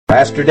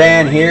Pastor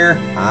Dan here.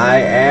 I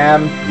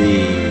am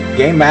the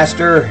Game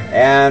Master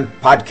and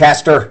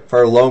podcaster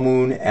for Low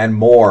Moon and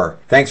more.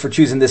 Thanks for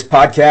choosing this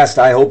podcast.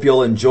 I hope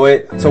you'll enjoy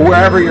it. So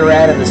wherever you're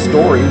at in the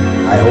story,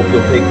 I hope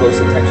you'll pay close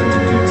attention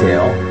to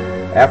detail.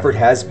 Effort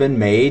has been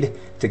made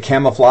to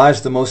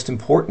camouflage the most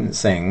important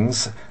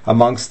things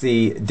amongst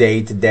the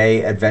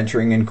day-to-day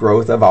adventuring and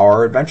growth of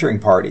our adventuring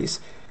parties.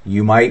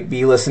 You might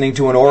be listening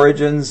to an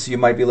Origins, you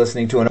might be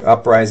listening to an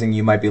Uprising,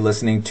 you might be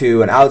listening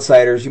to an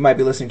Outsiders, you might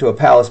be listening to a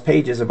Palace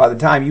Pages, and by the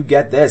time you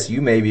get this, you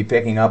may be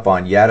picking up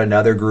on yet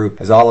another group,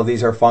 as all of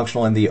these are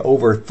functional in the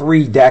over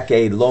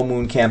 3-decade Low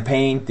Moon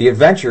campaign, the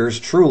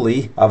adventures,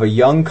 truly, of a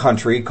young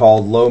country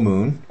called Low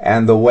Moon,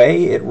 and the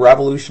way it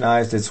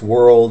revolutionized its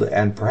world,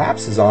 and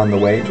perhaps is on the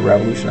way to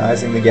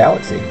revolutionizing the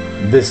galaxy.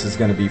 This is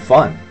going to be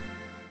fun.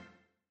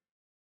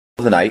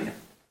 The night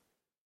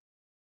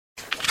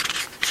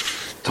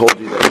told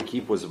you that the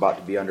keep was about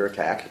to be under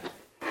attack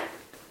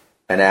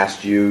and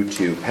asked you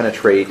to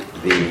penetrate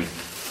the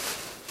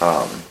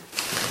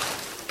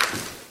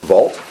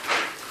vault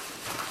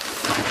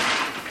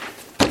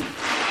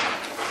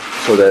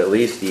so that at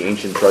least the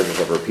ancient treasures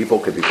of her people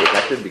could be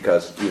protected,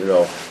 because even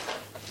though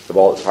the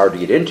vault is hard to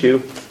get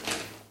into,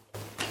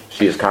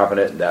 she is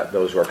confident that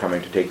those who are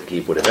coming to take the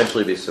keep would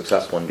eventually be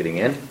successful in getting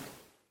in.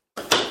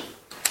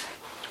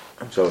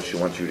 So she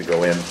wants you to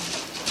go in,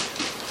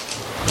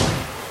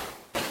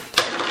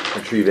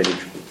 retrieve any,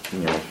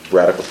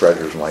 radical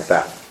treasures and like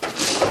that.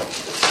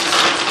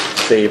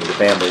 Save the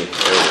family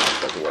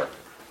heirlooms, as it were.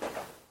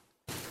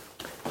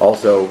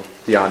 Also,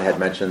 Theon had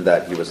mentioned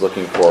that he was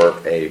looking for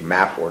a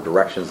map or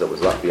directions that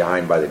was left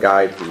behind by the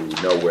guide to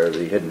know where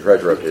the hidden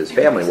treasure of his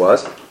family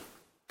was.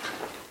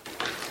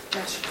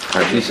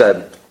 And she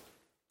said,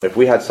 if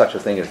we had such a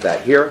thing as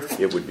that here,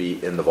 it would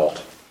be in the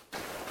vault.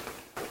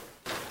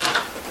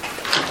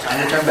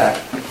 Time to turn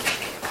back.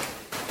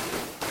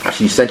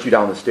 She sent you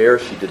down the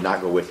stairs. She did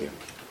not go with you.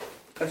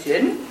 Oh, she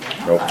didn't?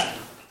 Nope.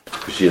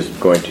 She is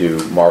going to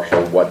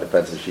marshal what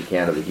defenses she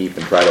can of the heap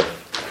and try to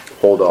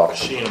hold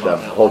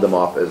them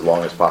off as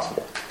long as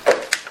possible.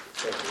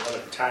 It's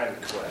another time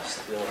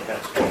quest. You only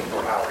have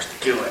 24 hours to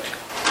do it.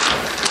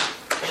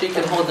 She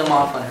can hold them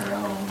off on her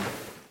own.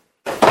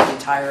 The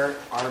entire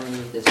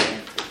army is going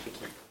to take the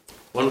keep.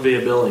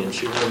 1v1 billion,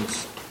 she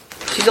wins.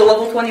 She's a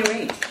level 20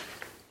 range.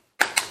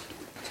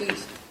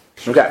 Jeez.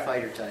 She's Okay. a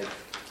fighter type.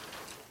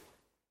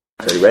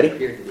 Are you ready?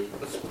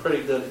 That's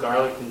pretty good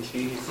garlic and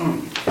cheese. Do you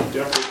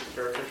have a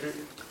character sheet?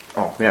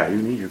 Oh, yeah,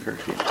 you need your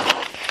character sheet.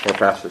 Or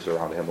pass this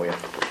around to him, will you?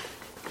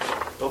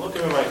 Don't look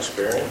at my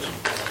experience.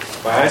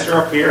 My eyes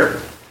are up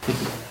here.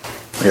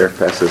 Here,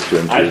 pass this to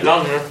him. Eyes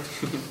down here.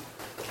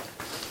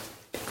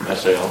 I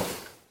say all.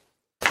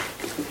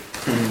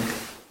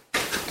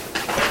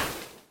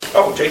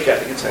 Oh,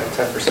 J-Cat gets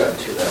 10%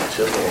 to that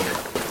too.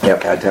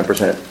 Yep, add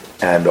 10%.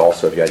 And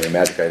also, if you had any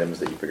magic items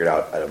that you figured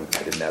out, I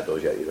didn't add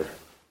those yet either.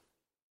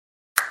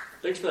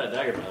 Thanks for that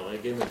dagger, by the way.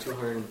 It gave me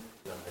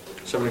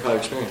 275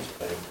 experience.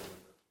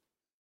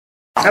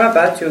 I'm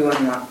about to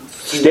unlock.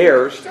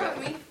 Stairs.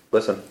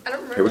 Listen,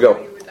 here we go.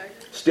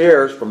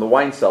 Stairs from the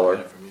wine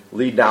cellar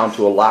lead down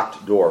to a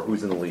locked door.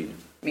 Who's in the lead?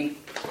 Me.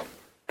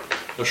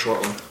 The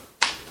short one.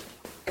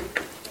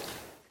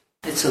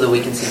 It's so that we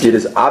can see. It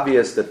is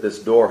obvious that this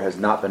door has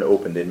not been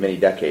opened in many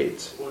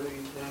decades.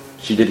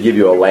 She did give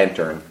you a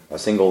lantern, a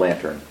single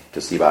lantern,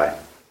 to see by.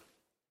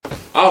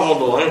 I'll hold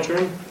the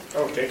lantern.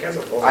 Oh, Jake has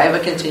a bowl. I have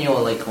a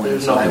continual light coin,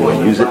 so I You will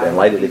will use it and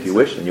light it if you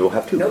wish, and you will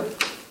have two. Nope.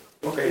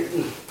 Okay.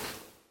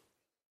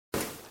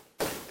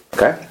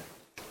 Okay?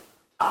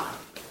 I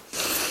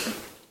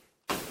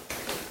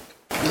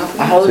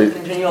hold a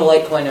continual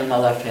light coin in my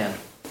left hand.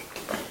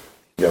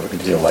 You have a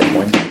continual light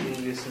coin?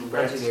 Use some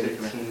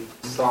breadsticks and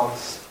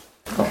sauce.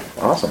 Oh,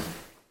 awesome.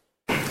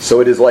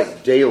 So it is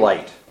like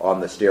daylight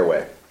on the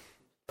stairway.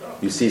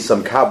 You see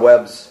some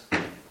cobwebs,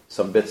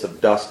 some bits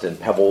of dust and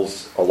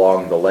pebbles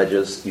along the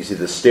ledges. You see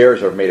the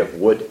stairs are made of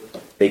wood.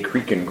 They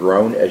creak and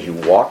groan as you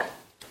walk.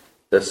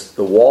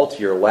 The wall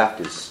to your left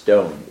is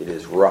stone. It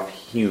is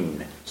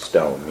rough-hewn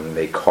stone, meaning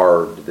they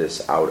carved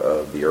this out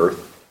of the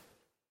earth.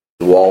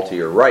 The wall to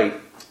your right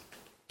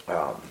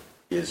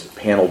is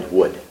paneled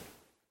wood.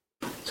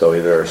 So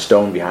either there's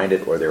stone behind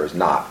it or there is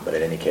not, but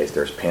in any case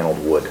there's paneled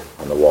wood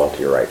on the wall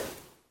to your right.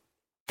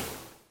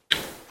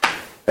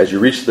 As you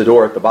reach the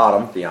door at the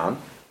bottom, Theon,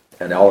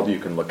 and all of you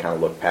can kind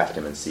of look past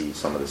him and see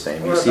some of the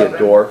same. You see a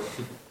door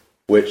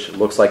which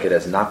looks like it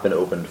has not been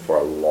opened for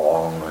a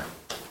long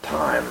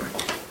time.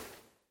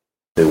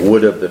 The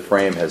wood of the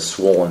frame has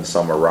swollen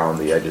some around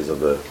the edges of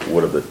the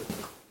wood of the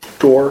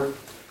door,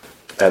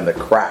 and the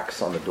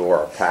cracks on the door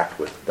are packed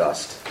with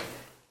dust.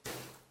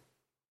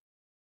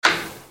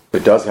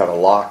 It does have a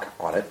lock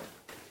on it,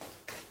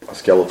 a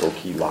skeletal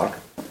key lock,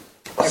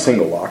 a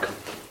single lock.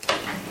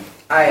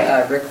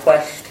 I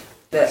request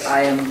that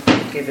I am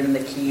given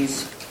the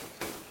keys.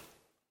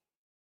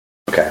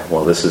 Okay,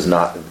 well this is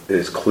not, it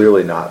is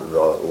clearly not the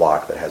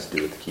lock that has to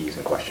do with the keys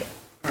in question.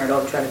 Alright,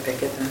 I'll try to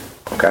pick it then.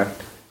 Okay.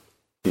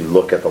 You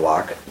look at the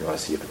lock, you want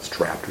to see if it's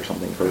trapped or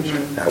something first.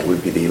 That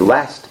would be the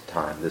last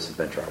time this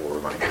adventure, I will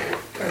remind you.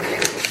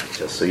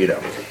 just so you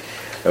know.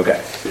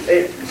 Okay.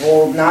 It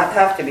will not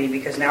have to be,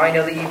 because now I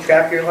know that you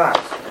trap your locks.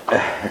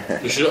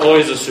 You should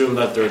always assume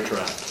that they're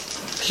trapped.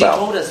 She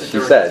told us that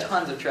there were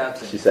tons of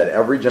traps in She said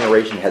every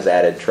generation has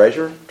added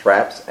treasure,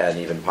 traps, and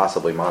even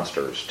possibly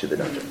monsters to the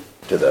dungeon,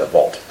 to the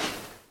vault.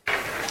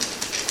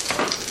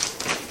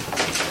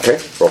 Okay,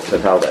 roll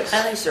percentile dice.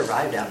 How do they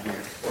survive down here?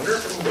 Wonder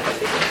if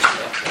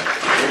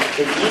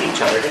they eat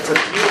each other. It's a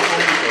beautiful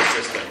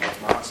ecosystem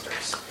of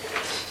monsters.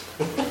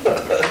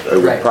 It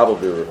would Right.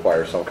 probably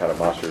require some kind of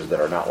monsters that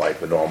are not like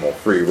the normal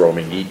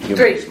free-roaming eat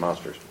humans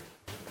monsters.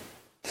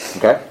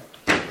 Okay?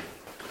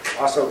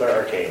 Also, they're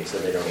arcane, so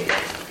they don't eat.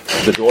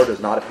 The door does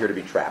not appear to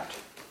be trapped.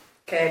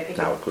 Okay, pick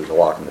Now it. includes a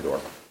lock in the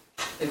door.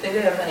 Do they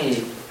have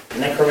any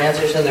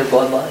necromancers in their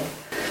bloodline?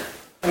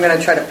 I'm going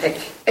to try to pick.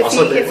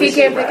 If he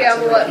can't pick it, I'm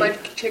gonna let my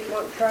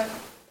chickmunk try.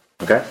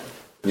 Okay?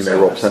 You may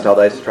roll percentile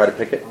dice to try to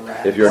pick it.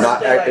 If you're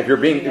not, if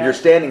you're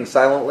standing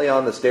silently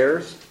on the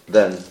stairs,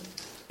 then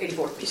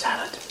 84. be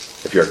silent.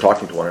 If you're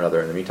talking to one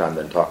another in the meantime,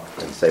 then talk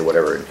and say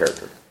whatever in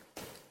character.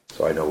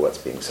 So I know what's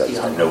being said,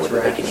 so I know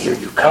whether they can hear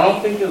you. I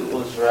don't think it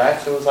was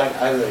rats. It was like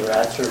either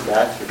rats or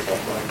bats or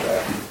something like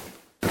that.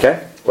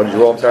 Okay? What did you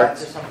roll? I'm sorry?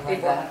 Rats or something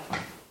like that?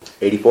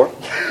 84?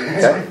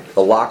 Okay.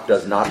 The lock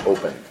does not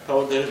open.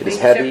 Oh, they It is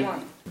heavy.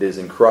 It is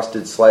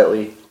encrusted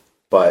slightly,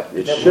 but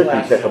it should be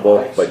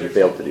pickable, but you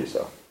failed to do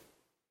so.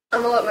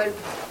 I'm gonna let my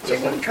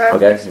chickmunk try.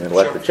 Okay? You're going to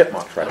let the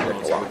chipmunk try to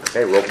pick the lock.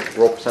 Okay, roll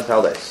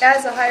percentile dice. It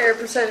has a higher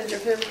percentage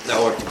of him. That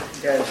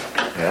worked. Good.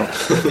 Yeah.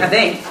 I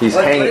think. He's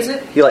what hanging. is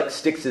it? He like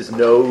sticks his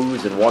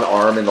nose and one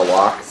arm in the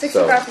lock, so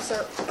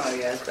 65%. Oh,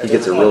 yeah. It's he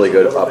gets a really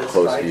good up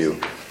close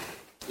view.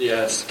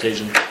 Yeah, it's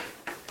Cajun.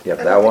 Yep,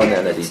 that one and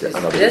another. This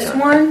D10.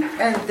 one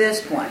and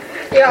this one.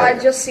 Yeah, I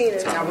just seen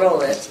it. Now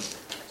roll it.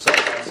 So,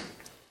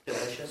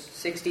 Delicious.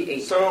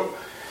 68. so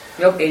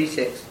Nope,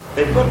 86.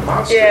 they put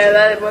monsters. Yeah, in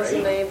that there,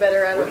 wasn't right? any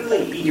better. I What don't do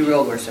they eat? You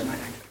rolled worse than mine.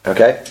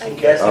 Okay. I'm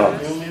guessing Oh.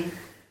 human.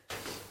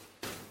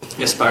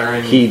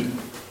 Aspiring. He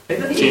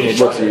Teenage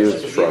looks at you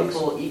It's a and shrugs.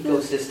 beautiful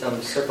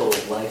ecosystem circle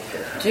of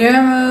life.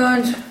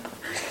 Diamond!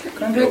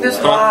 Come pick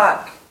this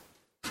lock.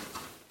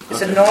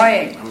 It's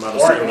annoying. I'm not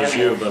as simple as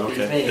you, but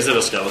okay. Is it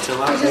a skeleton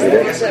lock? just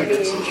looks at me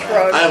and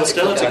shrugs. I have a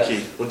skeleton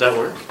key. Would that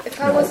work? If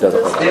I No, it wasn't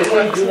doesn't this work. They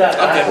wouldn't do that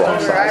Okay.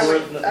 last time. I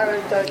would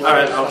have done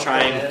Alright, I'll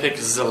try and pick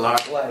the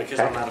lock because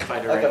I'm not a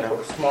fighter Like right now.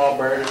 a small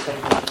bird or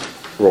something.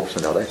 roll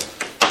percentile dice.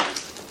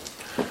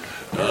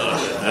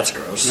 That's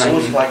gross. It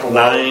was like a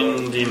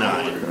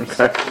 99.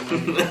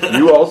 Okay.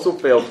 You also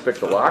failed to pick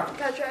the lock.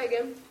 Can I try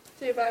again?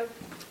 See if I.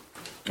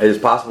 It is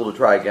possible to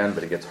try again,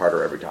 but it gets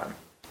harder every time.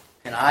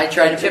 And I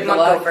tried to pick the Chipmunk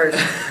go lock. first.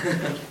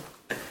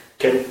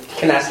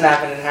 Can I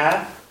snap it in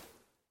half?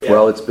 Yeah.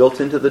 Well, it's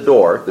built into the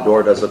door. The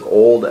door does look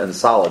old and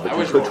solid, but I you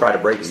wish could more try to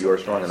break it. was You are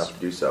strong enough to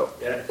do so.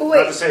 Yeah. Oh, wait.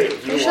 Not to say, do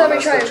You you should want let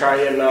us me to try.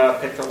 try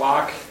and pick the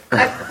lock?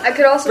 I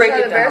could also Break try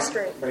it the bear down.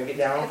 string. Break it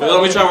down. Wait,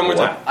 let me try one more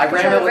time. I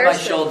ran it with my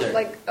shoulder.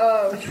 Like,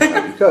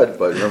 You could,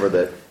 but remember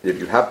that if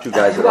you have two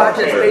guys that are Watch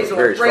his very, face will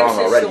very break strong his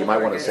already, you shoulder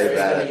might want to again. save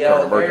that for an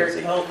Yell,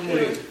 emergency. help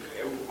me.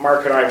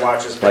 Mark and I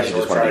watch as Unless you Basil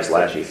just want to be tries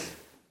flashy.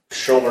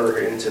 shoulder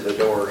into the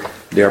door.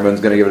 Dearman's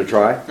going to give it a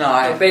try. No,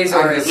 I Basil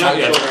already is- I'm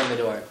Yeah. shouldering the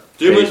door.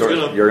 Dude's Okay,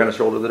 gonna. you're going to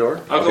shoulder the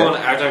door? I'll go Okay. on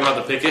act I'm about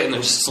to pick it and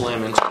then just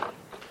slam into it.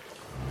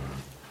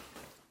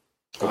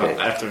 Okay.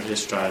 After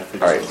his try.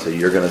 Alright, so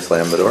you're going to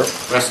slam the door.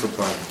 Rest of the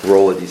plan.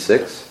 Roll a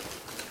d6.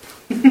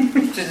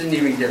 Doesn't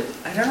even do it.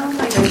 I don't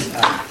know if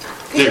I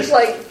know. he just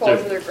like falls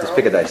Dude, to the Just ground.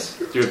 pick a dice.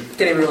 Dude,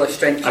 Didn't even roll a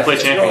strength I check. play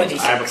Just roll a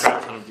champions. I have a D6.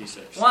 crap ton of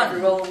d6.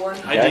 One. Roll a 1.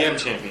 I DM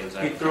champions. You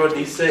actually. throw a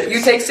d6.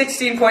 You take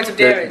 16 points of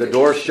The, damage. the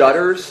door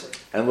shutters,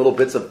 and little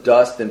bits of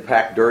dust and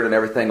packed dirt and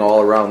everything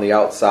all around the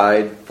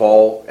outside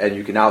fall, and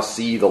you can now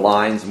see the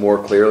lines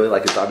more clearly,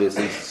 like it's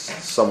obviously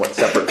somewhat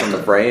separate from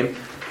the frame,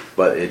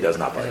 but it does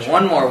not budge.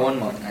 One more.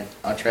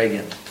 I'll try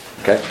again.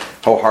 Okay.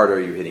 How hard are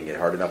you hitting it?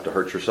 Hard enough to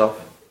hurt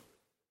yourself?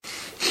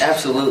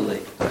 Absolutely.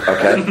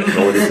 Okay.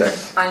 Roll a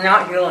d6. I'm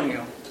not healing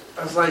you.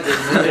 I was like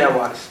this movie I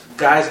watched.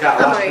 Guys got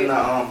I'm locked in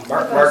the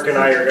Mark and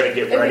I are going to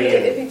get If ready he-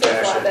 if he and goes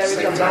dash flat, at that the would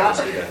same come time back.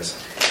 as he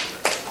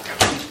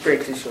does.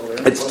 Breaks his shoulder.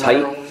 It's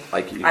tight.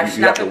 Like you I have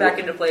snap to it back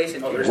into place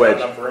and Oh, there's wedge.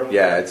 not enough room?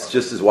 Yeah, it's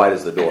just as wide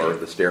as the door.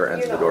 The stair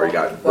ends of the door. You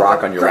got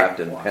rock on your left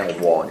and paneled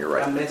wall on your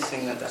I'm right.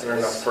 missing a Is there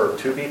enough for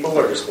two people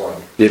or just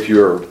one? If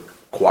you're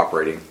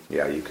cooperating,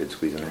 yeah, you could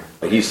squeeze in there.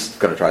 Like he's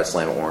going to try to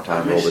slam it one more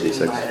time. Roll the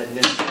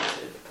d6.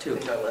 Two.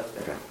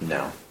 Okay.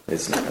 No,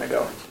 it's not going to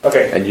go.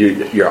 Okay. And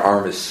your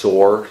arm is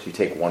sore, so you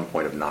take 1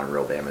 point of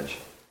non-real damage.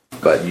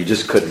 But you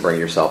just couldn't bring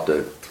yourself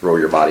to throw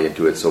your body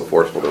into it so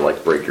forceful to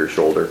like break your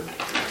shoulder.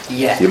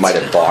 Yeah. You might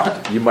have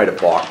balked. You might have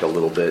balked a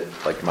little bit,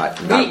 like not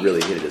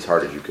really hit it as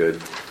hard as you could.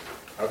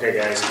 Okay,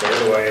 guys, clear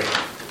the way.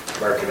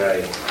 Mark and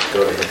I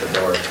go to hit the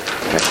door.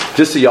 Okay.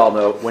 Just so y'all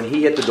know, when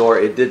he hit the door,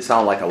 it did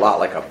sound like a lot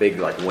like a big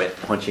like wet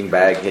punching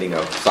bag hitting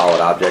a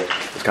solid object.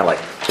 It's kind of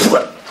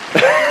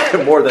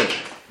like more than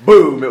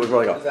boom. It was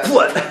more like a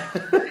flip.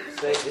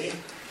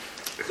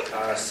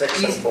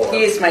 6 and 4.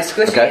 He is my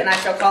squishy, Okay. and I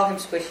shall call him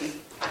Squishy.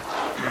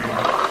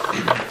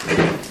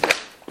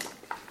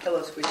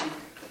 Hello, Squishy.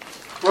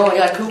 Bro, I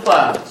got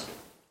coupons.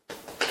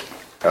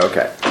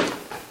 Okay.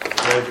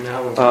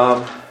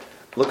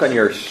 Look on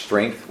your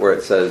strength where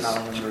it says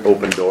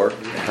open door.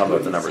 Tell me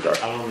what the numbers are.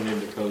 I don't need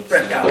the code.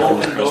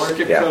 Open door.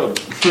 Skip Yeah. code.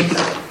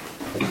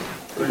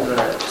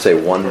 Say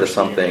 1 to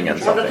something and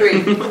 1 to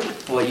something.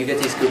 3. Well, you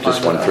get these coupons.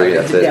 Just 1, 3.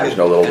 That's it. Yeah. There's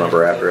no little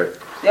number after it.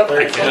 Yep. I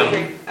 1 to can.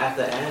 3. At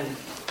the end.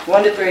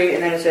 1 to 3,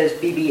 and then it says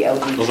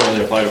BBLD. Those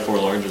only apply to 4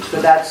 larges.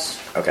 So that's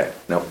Okay.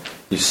 No.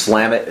 You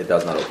slam it. It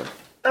does not open.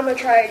 I'm gonna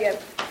try again.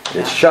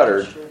 It's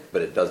shuttered,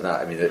 but it does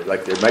not. I mean, there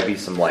might be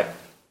some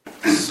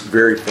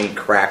very faint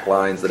crack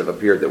lines that have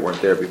appeared that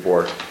weren't there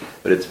before,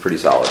 but it's pretty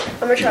solid.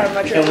 I'm gonna try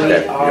much Can we-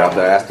 Okay. You have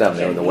to ask them.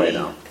 They're in the way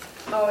now.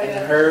 Oh And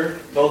yeah. her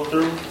go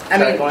through. I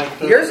Try mean, going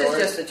through yours the is door.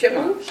 just a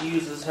chipmunk. She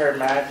uses her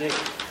magic.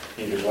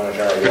 You just want to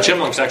try The again.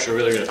 chipmunk's actually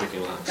really good at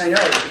picking locks. I know,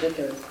 it's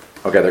ridiculous.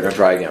 Okay, they're gonna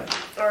try again.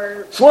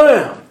 Or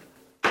Slam.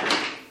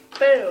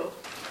 boo.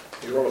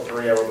 You roll a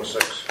 3, I roll a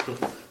 6.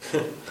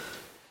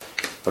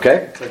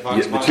 Okay. It's like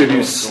Fox The two of you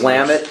Fox.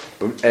 slam it,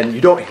 and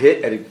you don't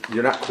hit, and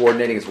you're not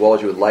coordinating as well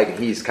as you would like. And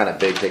he's kind of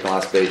big, taking a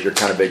lot of space. You're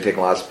kind of big, taking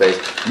a lot of space.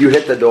 You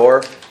hit the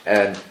door,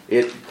 and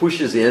it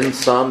pushes in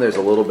some. There's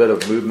a little bit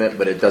of movement,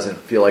 but it doesn't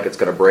feel like it's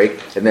going to break.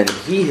 And then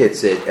he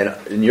hits it,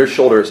 and your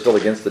shoulder is still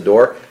against the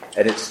door,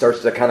 and it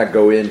starts to kind of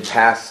go in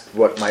past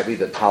what might be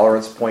the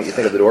tolerance point you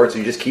think of the door. So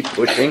you just keep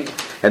pushing,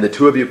 and the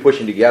two of you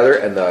pushing together,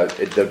 and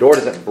the door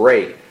doesn't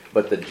break,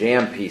 but the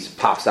jam piece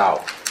pops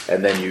out.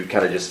 And then you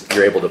kind of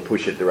you're able to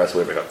push it the rest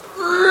of the way.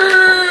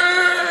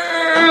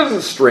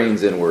 It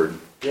strains inward.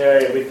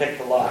 Yeah, we picked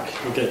the lock.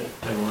 Okay.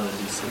 I want to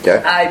do something.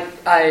 Okay.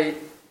 I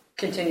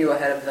continue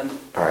ahead of them.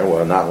 All right.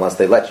 Well, not unless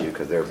they let you,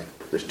 because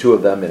there's 2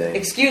 of them in a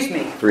Excuse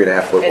me.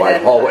 3.5 foot And wide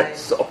then hallway. I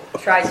So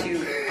try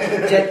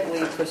to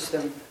gently push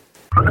them.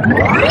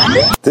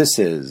 This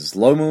is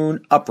Low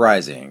Moon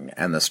Uprising,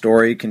 and the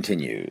story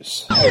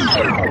continues.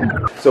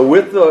 So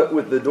with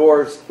the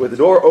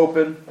door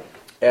open,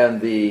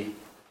 and you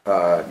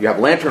have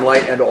lantern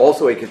light and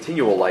also a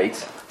continual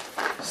light.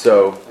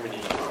 So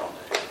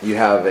you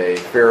have a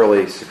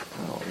fairly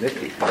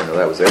Nicky, I didn't know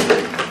that was there.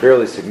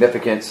 Fairly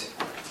significant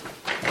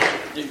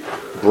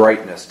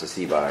brightness to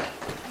see by.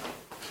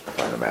 I'll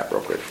find the map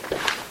real quick.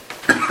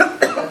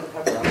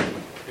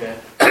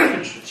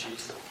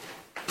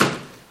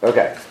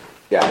 Okay.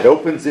 Yeah, it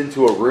opens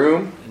into a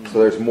room, so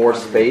there's more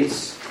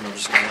space,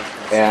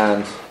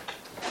 and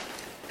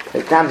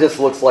it kind of just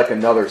looks like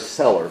another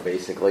cellar,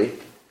 basically.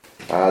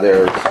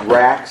 There's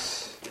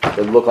racks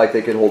that look like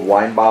they could hold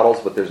wine bottles,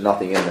 but there's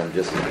nothing in them,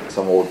 just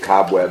some old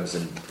cobwebs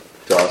and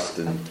dust,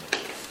 and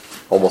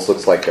almost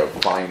looks like a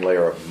fine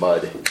layer of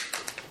mud.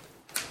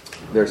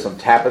 There's some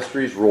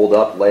tapestries rolled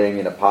up, laying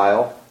in a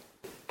pile.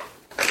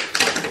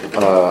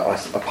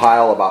 A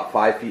pile about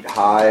 5 feet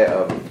high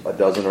of a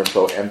dozen or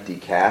so empty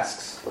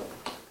casks.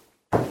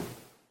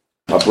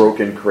 A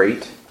broken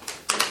crate.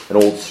 An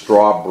old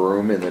straw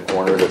broom in the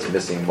corner that's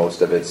missing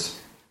most of its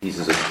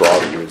pieces of straw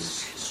that you would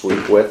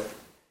sweep with.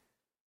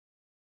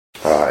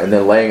 And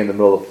then laying in the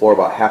middle of the floor,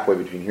 about halfway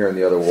between here and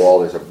the other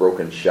wall, there's a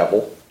broken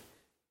shovel.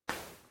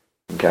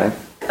 Okay?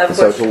 And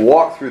so to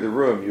walk through the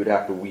room, you'd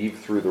have to weave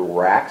through the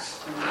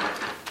racks.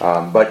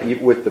 But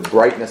with the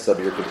brightness of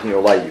your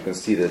continual light, you can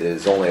see that it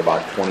is only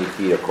about 20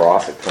 feet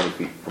across. At 20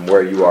 feet from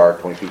where you are,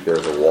 20 feet,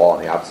 there's a wall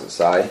on the opposite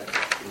side.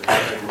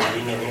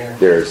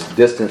 There's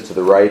distance to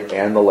the right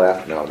and the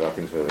left. No,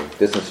 nothing's moving.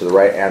 Distance to the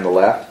right and the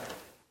left.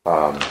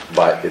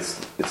 But it's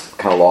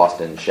kind of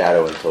lost in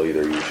shadow until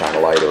either you shine a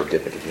light or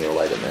get the continual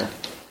light in there.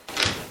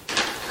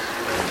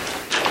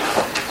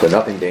 So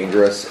nothing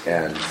dangerous,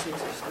 and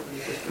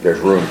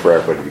there's room for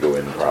everybody to go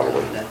in,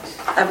 probably.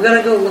 I'm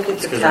gonna go look at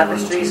the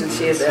tapestries and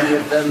see if any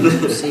of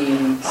them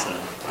seem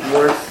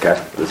worth.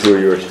 Okay, the two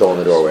of you are still in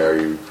the doorway. Are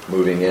you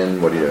moving in?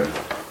 What are you doing? In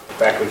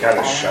fact, we kind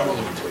of shovel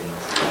between.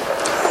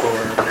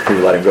 Can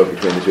you let him go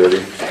between the two of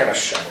you? Kind of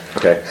shovel.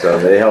 Okay, so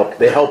they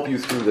help you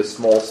through the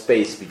small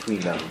space between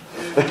them.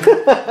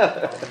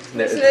 So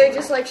they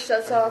just like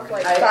shuts off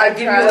like I 5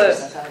 give you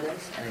traps.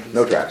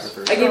 No traps.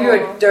 I give you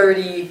a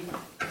dirty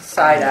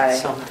side eye.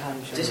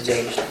 Sometimes Just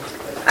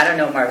I don't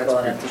know Mark well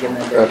enough to give him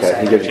a dirty Okay,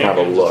 side he eye. gives you kind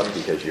of a look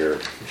because you're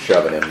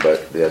shoving him,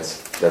 but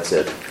that's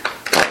it.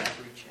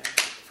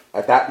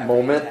 At that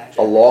moment,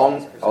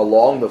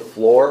 along the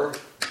floor,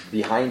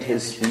 behind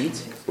his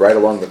feet, right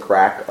along the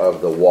crack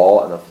of the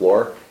wall and the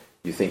floor,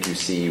 you think you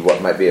see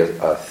what might be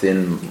a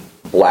thin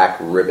black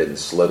ribbon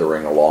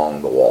slithering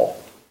along the wall.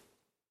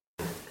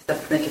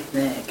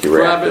 You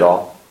react at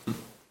all?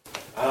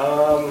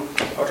 I'll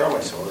draw my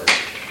sword.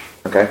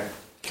 Okay.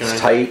 It's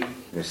tight.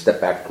 You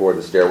step back toward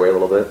the stairway a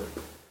little bit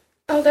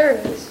Oh, there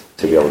it is.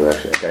 to be able to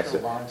actually. Okay.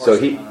 So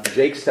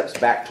Jake steps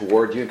back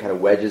toward you and kind of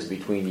wedges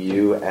between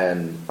you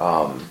and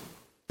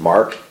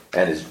Mark,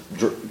 and is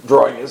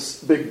drawing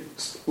his big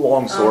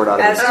long sword out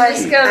of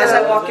his teeth. As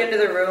I walk into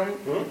the room,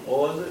 What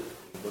was it?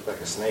 Looked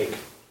like a snake.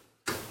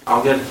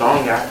 I'll get it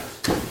on, guys.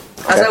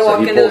 as I so walk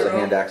he into pulls the a room,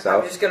 hand axe I'm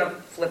out. just gonna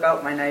flip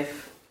out my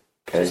knife.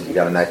 Okay, you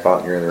got a knife out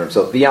and you're in the room.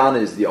 So Theon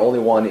is the only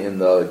one in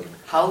the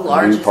How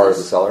large new is part this?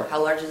 of the cellar.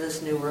 How large is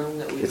this new room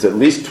that we? It's at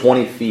least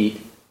 20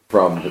 feet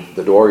from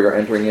the door you're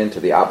entering into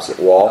the opposite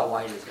How wall.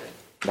 wide is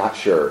it? Not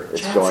sure.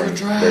 It's going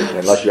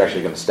unless you're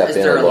actually going to step Is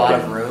in there or a look lot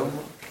in. of room?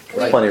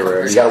 There's plenty of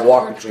room. You got to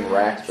walk between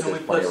racks, but Can we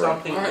there's put plenty of room.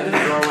 something in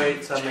the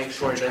doorway to make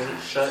sure it doesn't I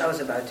shut? was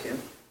about to.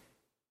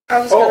 I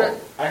was gonna.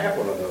 I have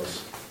one of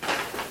those.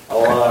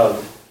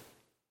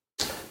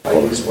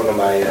 I'll use one of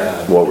my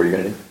What were you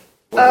going to do?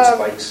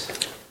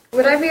 spikes.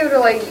 Would I be able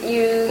to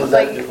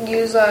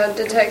use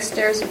detect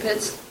stairs and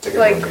pits? Or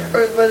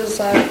what is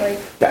that like?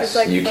 Yes,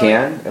 it's you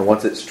can. And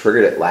once it's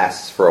triggered, it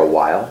lasts for a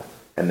while.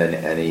 And then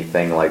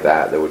anything like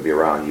that would be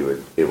around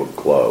you, it would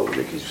glow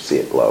because you see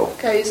it glow.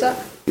 Can I use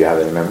that? You have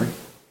it in memory?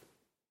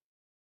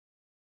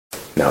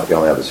 No, you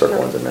only have the circle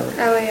ones in memory.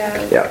 Oh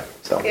yeah. Yeah.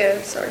 So.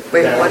 Yeah. Sorry.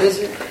 Wait, what is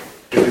it?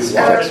 Do we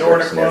want the door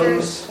to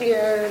close?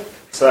 Yeah.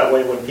 So that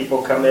way when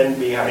people come in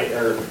behind,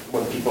 or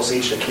when people see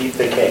Shakif,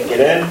 they can't get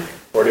in?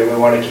 Or do we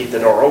want to keep the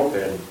door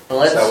open so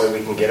that way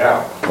we can get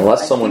out?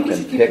 Unless someone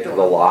can pick the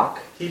lock,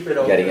 Keep it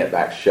open. getting it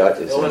back shut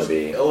is going to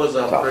be It was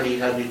a tough. pretty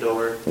heavy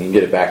door. You can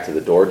get it back to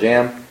the door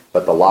jamb,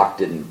 but the lock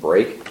didn't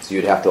break, so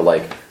you'd have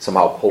to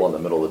somehow pull in the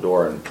middle of the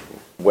door and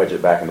wedge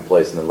it back into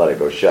place and then let it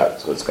go shut.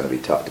 So it's going to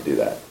be tough to do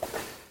that.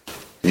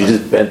 You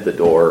just bent the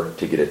door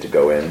to get it to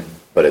go in,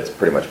 but it's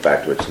pretty much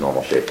back to its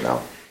normal shape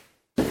now.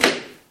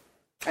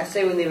 I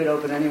say we leave it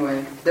open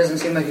anyway. Doesn't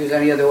seem like there's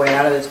any other way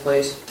out of this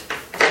place.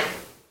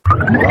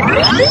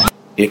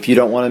 If you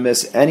don't want to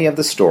miss any of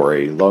the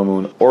story, Low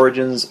Moon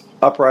Origins,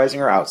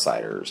 Uprising, or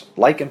Outsiders,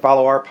 like and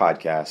follow our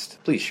podcast.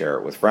 Please share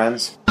it with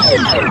friends.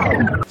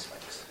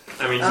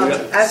 I mean,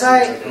 As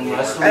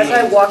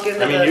I walk into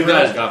you the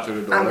guys room, got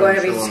through the door. I'm going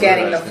to be sure one of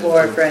scanning the guys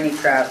floor can for any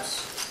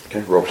traps.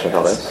 Okay, roll check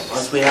how this.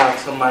 Once we have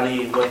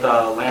somebody with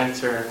a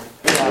lantern.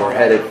 We're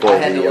headed for I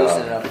had to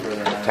loosen it the up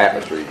further.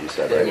 tapestry, you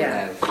said, right?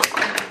 Yeah.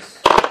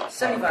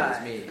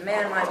 75.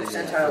 Man, my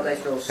percentile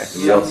dice rolls. Okay.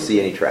 You don't see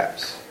any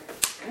traps.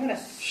 I'm going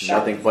to shove.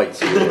 Nothing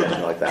bites you or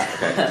anything like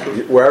that.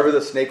 Okay. Wherever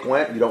the snake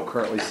went, you don't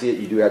currently see it.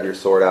 You do have your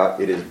sword out.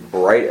 It is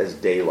bright as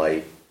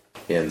daylight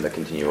in the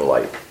continual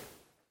light.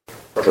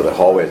 So the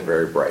hallway is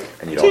very bright,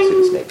 and you don't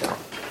see the snake now.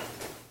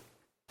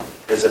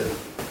 Is it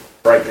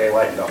bright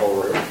daylight in the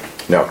whole room?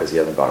 No, because he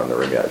hasn't gone in the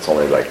room yet. It's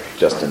only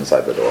just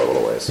inside the door a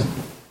little ways.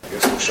 I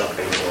guess we'll shove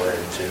Basil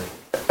in too.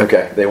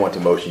 Okay, they want to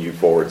motion you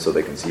forward so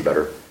they can see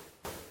better.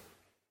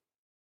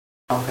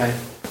 Okay.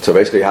 So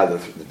basically you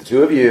have the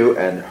two of you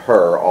and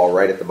her all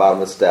right at the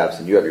bottom of the steps,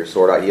 and you have your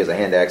sword out, he has a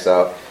hand axe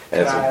out,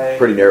 and it's a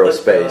pretty narrow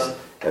space,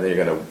 and then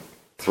you're going to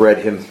thread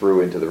him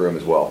through into the room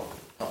as well.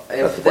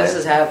 If this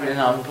is happening,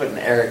 I'm putting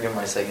Eric in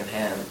my second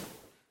hand.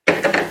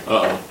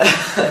 Uh-oh. Okay,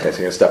 so you're going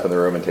to step in the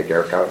room and take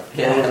Eric out?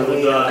 Yeah. Can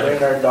we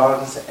bring our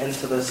dogs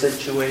into the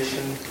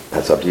situation?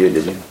 That's up to you,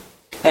 did you?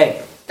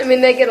 Hey, I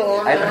mean, they get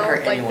along I haven't now.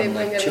 hurt Like anyone they've in,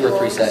 been like, getting 2 or 3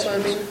 along. So I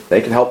sessions. mean,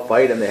 They can help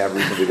fight, and they have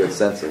reasonably good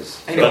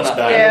senses. I know That's not,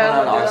 bad. Yeah,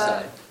 on I'll our do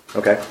side.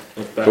 Okay.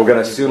 So we're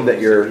going to assume that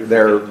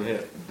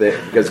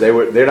because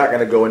they're not going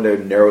to go into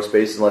narrow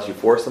spaces unless you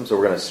force them, so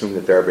we're going to assume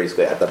that they're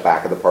basically at the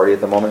back of the party at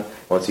the moment.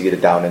 Once you get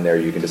it down in there,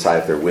 you can decide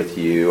if they're with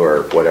you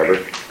or whatever.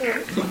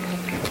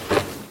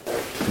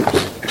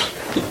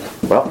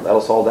 Well,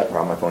 that'll solve that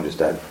problem. My phone just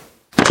died.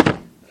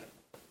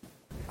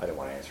 I didn't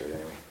want to answer it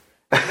anyway.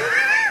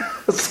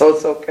 So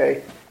it's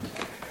okay.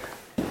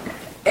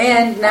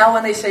 And now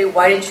when they say,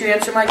 why didn't you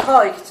answer my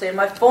call? You can say,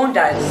 my phone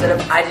died instead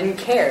of, I didn't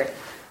care.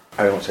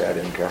 I don't say I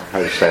didn't care.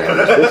 I just said I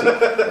was busy. I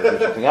was doing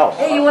something else.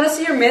 Hey, you want to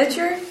see your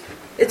miniature?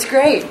 It's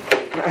great.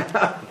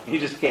 You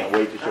just can't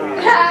wait to show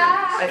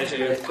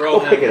you. Throw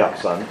Go pick it up,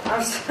 son.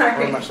 I'm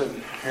sorry.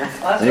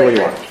 Any way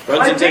you want.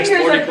 Brunson takes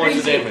fingers 40 are points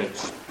of greasy. damage.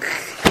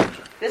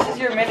 This is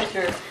your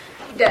miniature.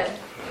 dead.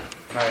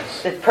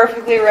 Nice. It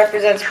perfectly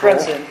represents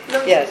Brunson.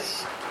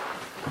 Yes.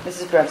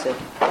 This is Brunson.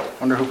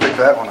 Wonder who picked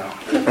that one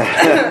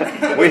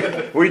out.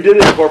 We did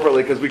it corporately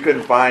because we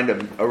couldn't find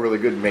a really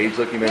good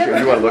mage-looking miniature.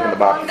 You want to look in the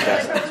box?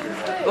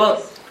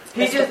 Well,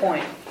 he's just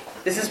point.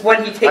 This is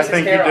when he I takes his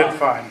think you hair did off.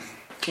 fine.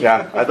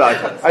 Yeah, I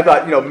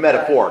thought,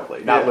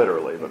 metaphorically, not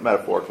literally, but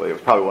metaphorically, it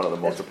was probably one of the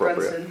most That's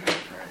appropriate.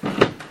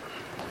 Brunson.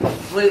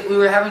 We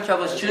were having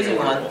troubles choosing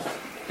one.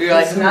 We were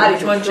like, It's not which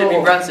even one should be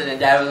troll. Brunson? And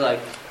Dad was like,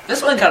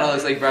 this one kind of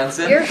looks like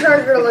Brunson. Your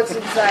charger looks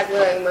exactly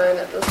like mine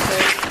at this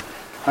point.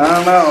 I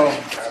don't know.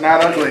 It's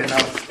not ugly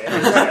enough.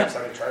 Snaps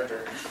on a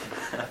charger.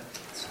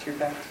 It's true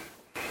fact.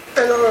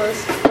 I know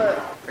this, but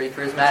Pretty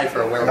charismatic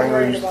for a I'm werewolf.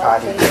 worried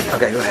about things.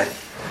 Okay, go ahead.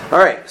 All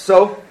right,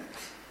 so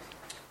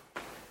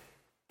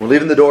we're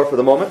leaving the door for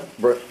the moment.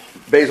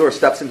 Bezor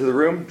steps into the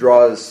room,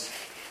 draws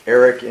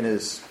Eric in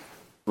his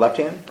left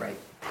hand,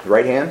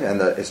 right hand,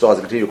 and he still has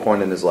a continual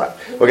coin in his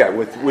left. Okay,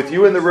 with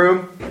you in the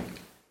room,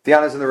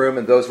 Theana's in the room,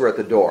 and those who are at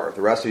the door.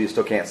 The rest of you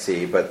still can't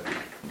see, but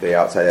the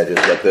outside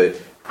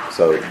edges.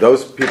 So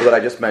those people that I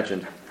just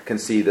mentioned can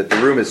see that the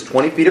room is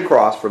 20 feet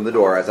across from the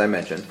door, as I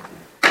mentioned,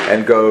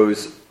 and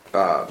goes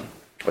a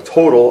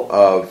total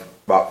of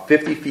about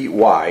 50 feet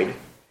wide,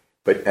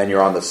 and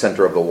you're on the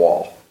center of the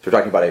wall. So we're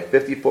talking about a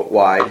 50-foot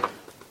wide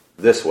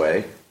this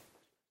way,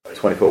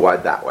 20-foot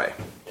wide that way.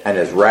 And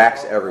there's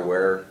racks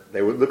everywhere.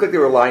 They would look like they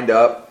were lined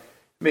up.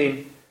 I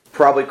mean,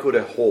 probably could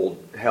have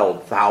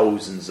held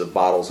thousands of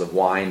bottles of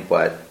wine,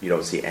 but you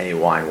don't see any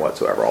wine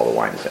whatsoever. All the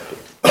wine is empty.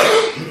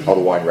 All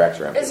the wine racks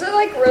are empty. Is it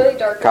like really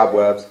dark?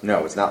 Cobwebs?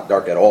 No, it's not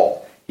dark at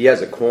all. He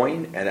has a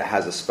coin, and it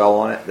has a spell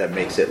on it that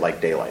makes it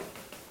like daylight.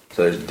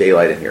 So there's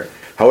daylight in here.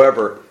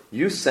 However,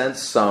 you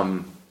sense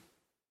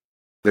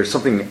there's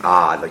something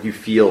odd. Like you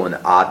feel an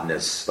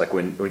oddness. Like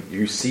when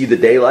you see the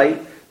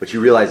daylight, but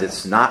you realize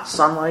it's not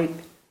sunlight.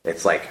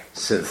 It's like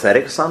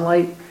synthetic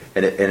sunlight.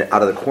 And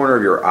out of the corner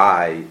of your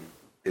eye,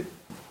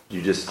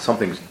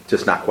 something's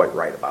just not quite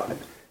right about it.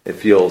 It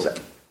feels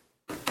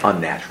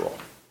unnatural.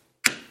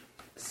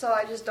 So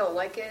I just don't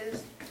like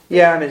it?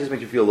 Yeah, I mean, it just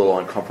makes you feel a little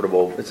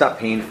uncomfortable. It's not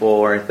painful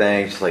or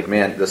anything. It's just like,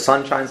 man, the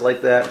sun shines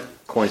like that.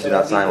 Coins do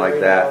not shine like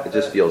that. It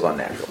just feels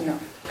unnatural. No.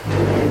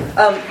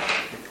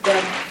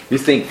 You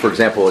think, for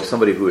example, if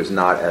somebody who is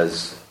not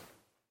as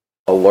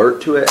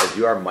alert to it as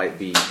you are might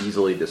be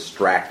easily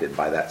distracted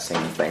by that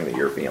same thing that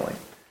you're feeling.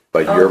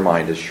 But your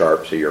mind is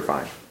sharp, so you're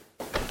fine.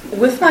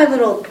 With my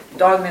little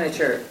dog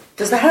miniature,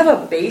 does that have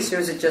a base or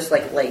is it just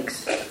like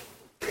legs?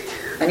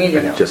 I need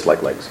to know. Just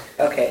like legs.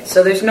 Okay,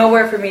 so there's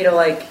nowhere for me to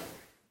like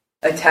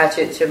attach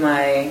it to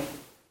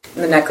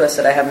the necklace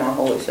that I have my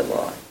holy symbol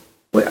on.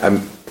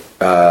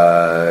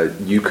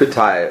 You could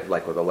tie it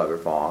like with a leather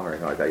thong or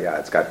anything like that. Yeah,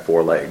 it's got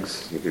 4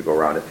 legs. You could go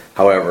around it.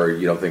 However,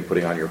 you don't think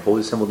putting on your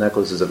holy symbol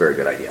necklace is a very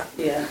good idea.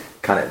 Yeah.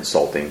 Kind of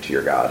insulting to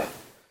your god.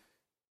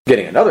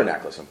 Getting another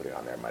necklace and putting it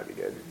on there might be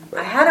good. But.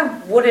 I had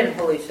a wooden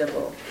holy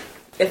symbol.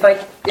 If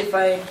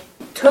I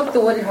took the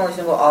wooden holy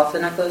symbol off the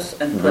necklace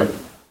and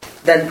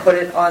then put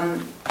it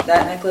on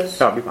that necklace,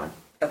 No, it'll be fine.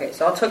 Okay,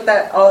 so I'll take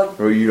that.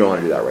 Well, you don't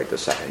want to do that right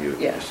this second.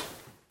 Yeah.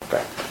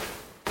 Okay.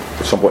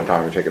 At some point in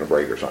time, you're taking a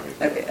break or something.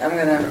 Okay, I'm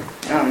gonna.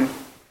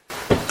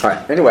 All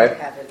right. Anyway,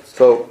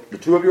 so the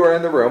 2 of you are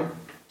in the room,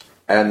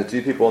 and the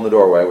 2 people in the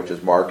doorway, which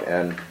is Mark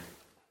and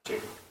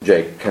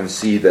Jake, can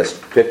see this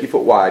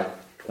 50-foot wide,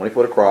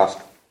 20-foot across.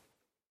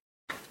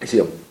 You see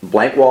a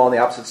blank wall on the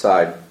opposite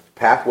side,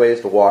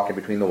 pathways to walk in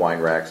between the wine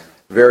racks,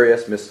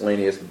 various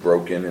miscellaneous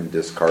broken and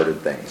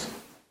discarded things.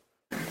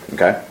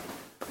 Okay.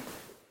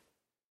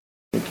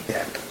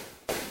 Yeah.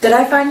 Did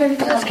I find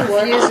anything on the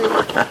floor?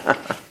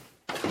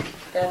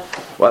 Yeah.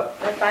 What?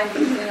 Did I find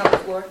anything on the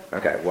floor?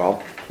 Okay,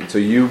 well, so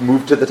you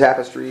moved to the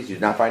tapestries. You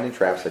did not find any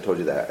traps. I told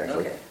you that,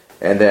 actually. Okay.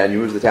 And then you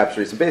moved to the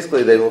tapestries. And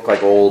basically, they look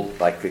like old,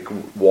 like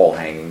wall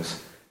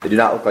hangings. They do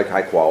not look like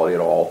high quality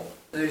at all.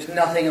 There's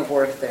nothing of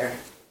worth there.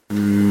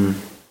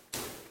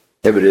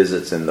 If it is,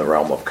 it's in the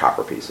realm of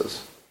copper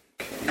pieces.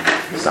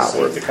 It's not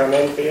worth to come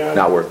in beyond?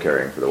 Not worth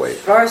carrying for the weight.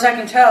 As far as I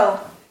can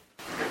tell.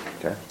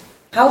 Okay.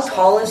 How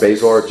tall is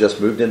this? Bezor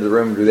just moved into the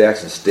room, drew the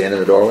axe, and stand in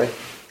the doorway.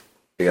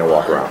 You're gonna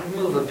walk around.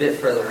 Move a bit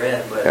further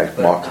in, but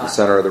Okay, walk to the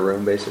center of the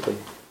room, basically.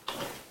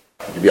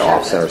 You'd be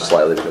off center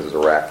slightly because there's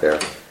a rack there.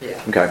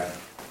 Yeah. Okay.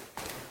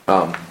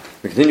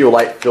 The continual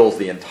light fills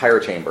the entire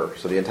chamber.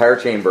 So the entire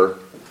chamber,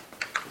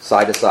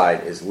 side to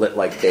side, is lit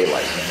like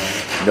daylight.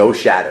 No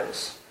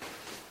shadows.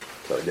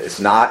 So it's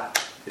not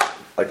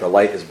like the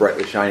light is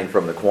brightly shining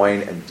from the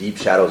coin and deep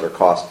shadows are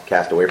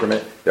cast away from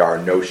it. There are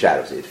no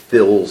shadows. It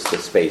fills the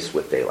space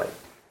with daylight.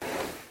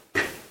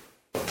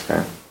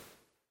 Okay.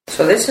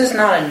 So this is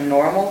not a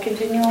normal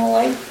continual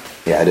light?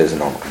 Yeah, it is a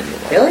normal continual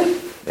light. Really?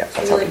 Yeah, It's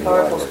a really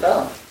powerful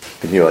spell.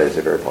 Continual light is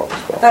a very powerful I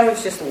spell. thought it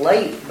was just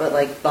light, but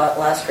like thought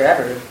lasts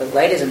forever. But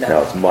light isn't that No,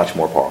 long. it's much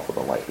more powerful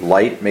than light.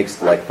 Light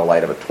makes like the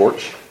light of a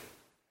torch,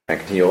 and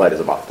continual light is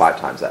about 5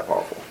 times that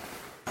powerful.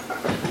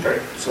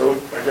 Okay, so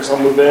I guess I'll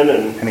move in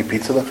and Any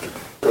pizza left?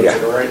 go Yeah. to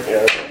the right.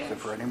 Yeah. Is it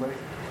for anybody?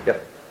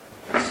 Yep.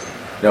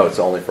 No, it's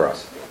only for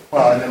us.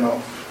 Well, I don't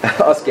know.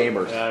 Us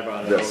gamers. Yeah, I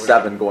brought it There's over.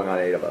 7 going on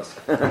 8 of us.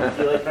 Do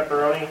you like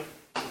pepperoni?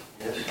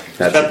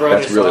 That's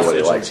Pepperoni, really what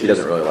he sausage, likes. and He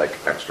doesn't cheese. really like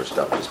extra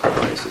stuff. Just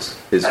pepperoni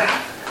is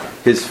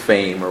his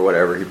fame or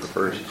whatever he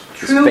prefers. His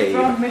True fave.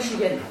 from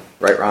Michigan.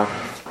 Right, Ron?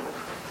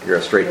 You're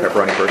a straight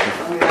pepperoni person?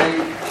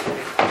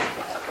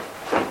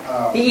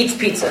 He eats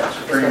pizza.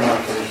 Bring them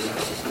out, please.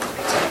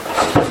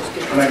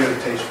 When I get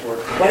a taste for it.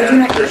 Why did you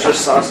not There's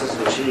just sausage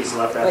and cheese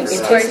left like after it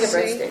that. tastes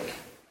like breadstick?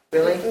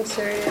 Really? I'm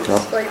serious. No.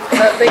 Like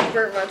that big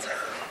burnt my tongue.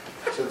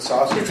 Is it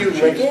sausage? Did you and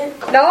lick cheese?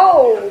 it?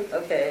 No!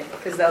 Okay,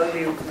 because that would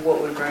be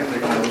what would burn your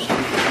nose.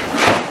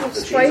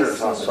 It's The cheese or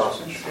spicy.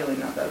 sausage? It's really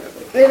not that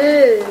ugly. It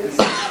is.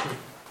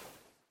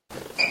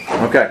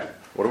 Okay.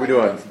 What are we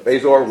doing?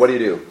 Bezor, what do you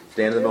do?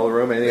 Stand in the middle of the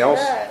room? Anything else?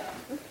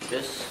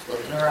 just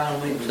looking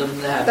around waiting for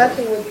something to happen. That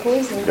thing would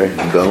poison. Okay. It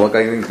doesn't look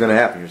like anything's going to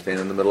happen. You're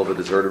standing in the middle of a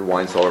deserted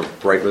wine cellar,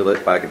 brightly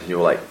lit by a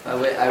continual light. I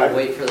would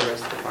wait for the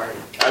rest of the party.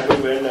 I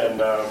move in and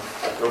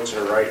go to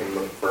the right and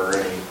look for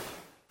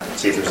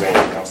see if there's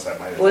anything else that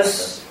might affect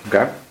us.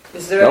 Okay.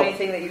 Is there Nope.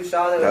 anything that you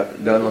saw that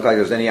would... Doesn't look like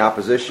there's any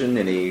opposition,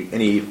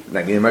 any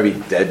like there might be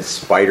dead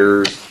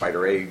spiders,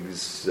 spider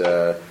eggs.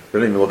 Doesn't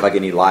even look like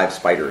any live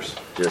spiders.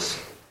 Just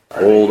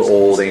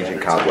old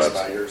ancient cobwebs.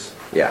 Spiders.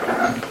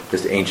 Yeah,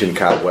 just ancient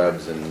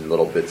cobwebs and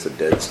little bits of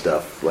dead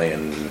stuff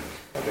laying. Is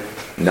there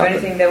Nothing.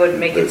 anything that would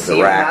make The it seem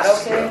not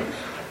racks, okay?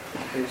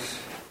 'Cause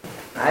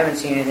I haven't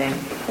seen anything.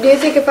 Do you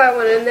think if I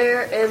went in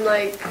there and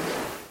like,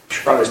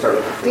 Should probably start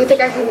looking for do you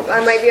think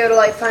I might be able to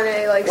like find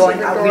any like secret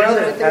we doors know or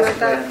that anything that's like on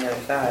that? the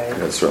other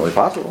side. It's certainly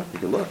possible. You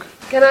can look.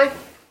 Can I?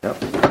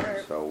 Yep.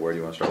 Alright. So where do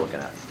you want to start looking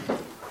at?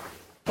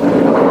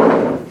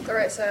 The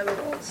right side of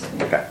the walls.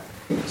 Okay.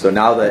 So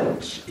now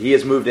that he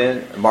has moved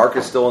in, Mark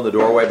is still in the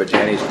doorway, but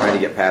Janny's trying to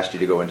get past you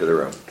to go into the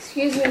room.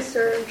 Excuse me,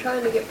 sir. I'm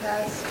trying to get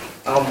past.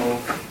 I'll move.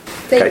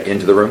 Thank Okay,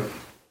 into the room?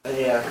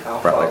 Yeah, I'll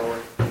Right, follow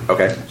her.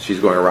 Okay, she's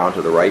going around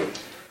to the right.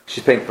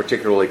 She's paying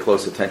particularly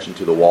close attention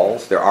to the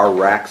walls. There are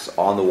racks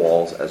on the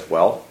walls as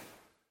well.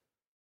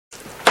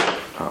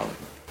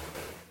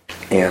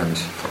 And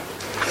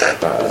Is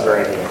there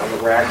anything on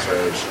the racks, or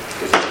is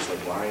it just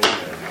like wine?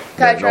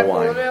 Can I no try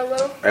wine. pulling it a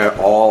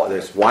little?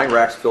 There's wine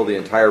racks fill the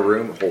entire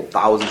room, hold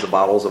thousands of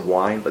bottles of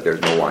wine, but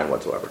there's no wine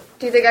whatsoever.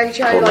 Do you think I can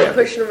try Totally like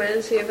pushing them in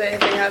and see if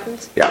anything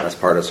happens? Yeah, that's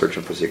part of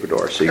searching for secret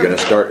doors. So you're going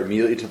to start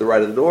immediately to the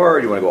right of the door, or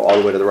do you want to go all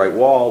the way to the right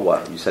wall?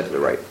 What? You said to the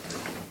right.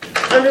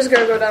 I'm just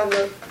gonna go down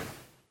the.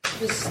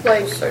 Just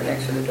like. Start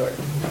next to the door.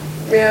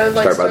 Yeah,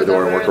 like Start by the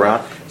door and work there.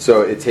 around.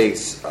 So it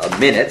takes a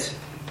minute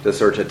to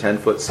search a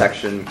 10-foot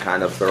section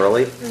kind of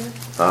thoroughly.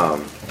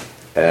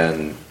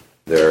 And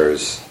there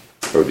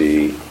would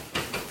be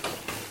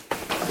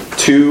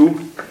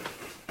 2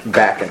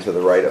 back and to the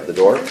right of the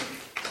door. So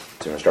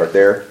you're going to start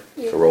there.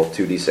 So roll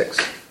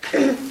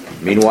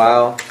 2d6.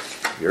 Meanwhile,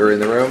 you're in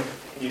the room.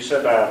 You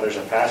said there's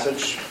a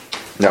passage.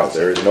 No,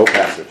 there is no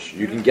passage.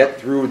 You can get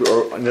through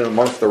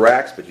amongst the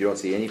racks, but you don't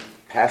see any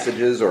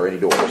passages or any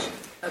doors.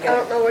 Okay. I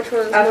don't know which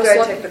one is After most I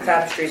lucky. check the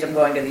tapestries, I'm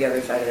going to the other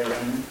side of the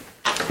room.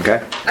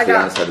 Okay? I So you're got-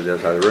 on the side of the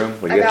other side of the room.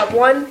 What do I you got get?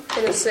 1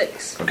 and a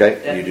 6.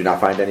 Okay, and you do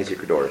not find any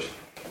secret doors.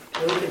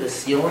 Look at the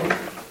ceiling.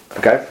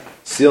 Okay?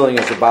 Ceiling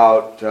is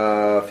about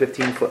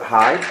 15 foot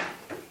high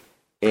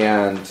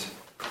and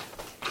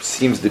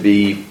seems to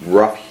be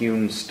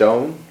rough-hewn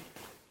stone.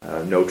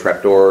 No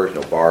trapdoors,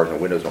 no bars, no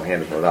windows, no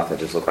handles, no nothing.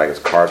 It just looks like it's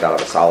carved out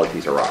of a solid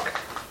piece of rock.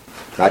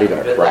 Not even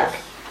a crack.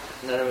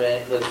 None of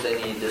it looks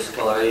any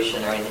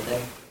discoloration or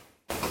anything.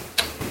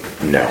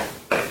 No.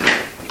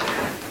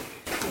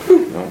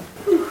 No.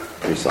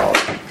 Pretty solid.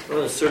 I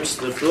want to search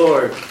the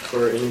floor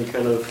for any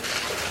kind of...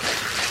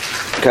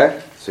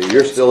 Okay, so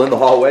you're still in the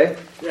hallway.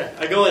 Yeah,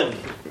 I go in.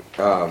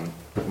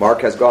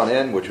 Mark has gone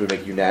in, which would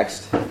make you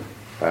next.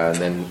 And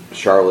then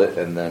Charlotte,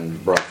 and then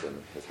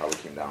Brunson is how we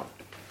came down.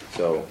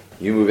 So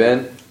you move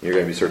in, you're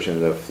going to be searching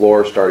the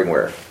floor, starting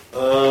where?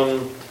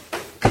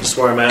 Just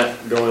where I'm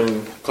at,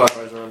 going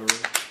clockwise around the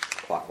room.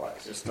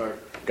 Clockwise. Just start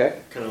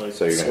Okay? kind of like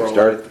So you're going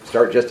swirl. to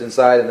start just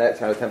inside in that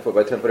kind of 10 foot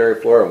by 10 foot area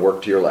floor and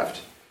work to your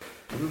left.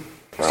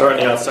 Start on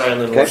the outside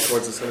and then Okay. work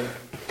towards the center.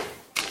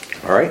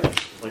 All right.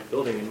 Like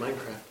building in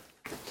Minecraft.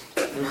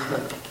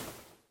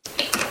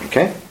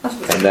 Okay.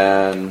 And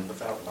then,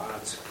 Without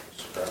mods.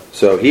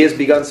 so he has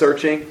begun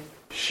searching.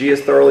 She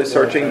is thoroughly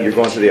searching. You're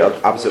going to the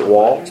opposite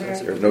wall.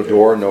 There's no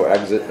door, no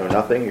exit, no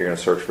nothing. You're going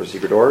to search for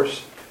secret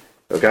doors.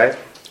 Okay?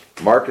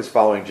 Mark is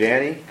following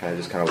Janny, kind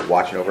of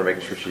watching over,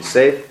 making sure she's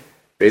safe.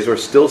 Bezor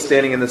is still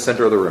standing in the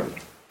center of the room.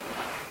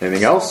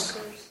 Anything else?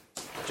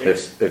 They've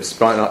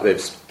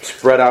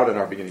spread out and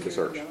are beginning to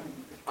search.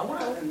 I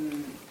want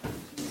to.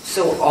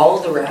 So all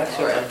of the racks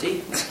are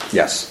empty.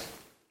 Yes.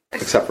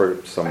 Except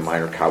for some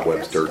minor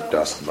cobwebs, dirt,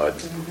 dust, mud.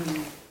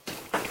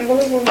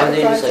 Are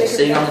they just like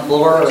sitting on the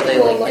floor, or are they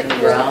like in the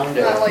ground?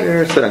 Or?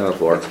 They're sitting on the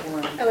floor.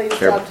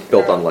 They're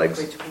built on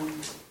legs.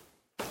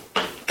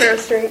 Fair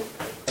straight.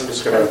 I'm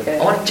just gonna. Okay.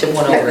 I want to tip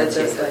one over and that's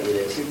see just what like it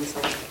is.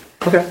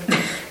 Okay.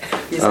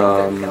 He's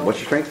like that What's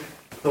your strength?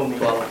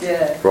 12.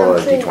 Yeah. Roll a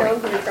I'm sitting d20. down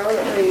to the ground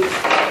at least.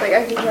 Like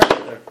I can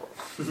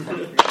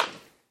try.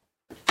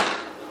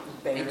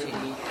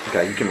 18.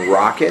 Okay, you can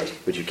rock it,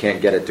 but you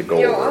can't get it to go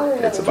Yo, I over.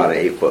 don't know. It's about an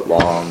 8 foot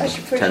long, I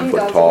should push 10 you foot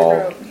down to tall,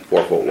 the ground.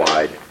 4 foot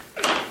wide.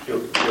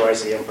 Do I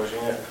see him pushing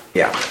it?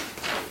 Yeah.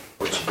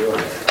 What you doing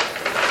there?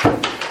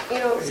 You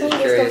know, I'm some just of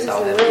this curious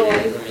stuff how is heavy real.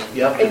 it is. I mean,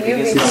 Yep. And you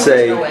You'd become-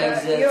 say- you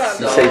have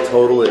You no say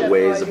total idea. it You have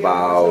weighs no idea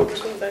about what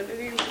some things I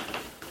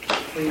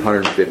do.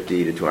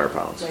 150 to 200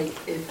 pounds. Like,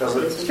 if Does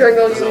it?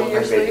 Strangle you in Are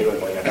your they sleep.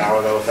 doing like a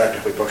domino effect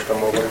if we pushed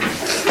them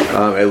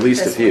over? At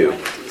least a few,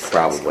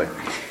 probably.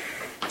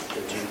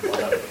 Did you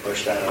want to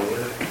push that over?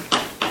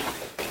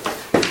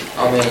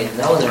 I mean,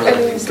 that wasn't I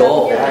really mean, a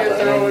goal. some But people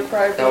that would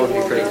probably that would be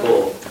more pretty down.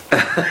 cool.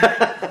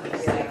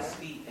 6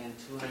 feet and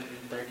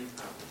 230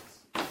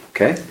 pounds.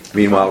 Okay.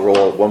 Meanwhile,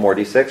 roll one more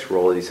d6.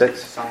 Roll a d6.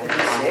 Solid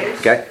pounds.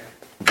 Okay.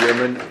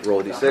 German,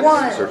 roll a d6.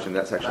 One. Searching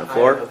that section of the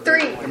floor.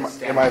 3.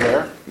 Am I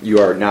there? You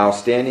are now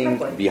standing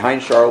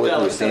behind Charlotte,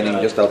 who is standing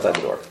just outside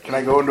the door. Can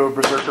I go into a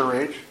berserker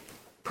rage?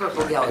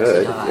 Purple galaxy.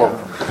 Good.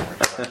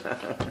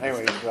 Eye.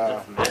 Anyways,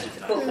 That's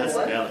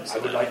the galaxy.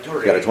 I would like to.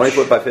 You've got a 20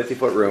 foot by 50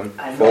 foot room,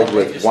 filled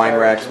with wine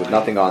racks with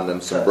nothing on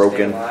them, some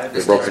broken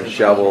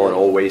shovel, an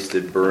old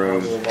wasted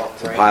broom,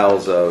 some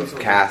piles of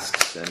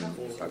casks, and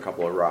a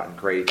couple of rotten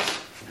crates.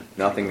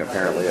 Nothing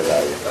apparently of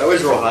value. I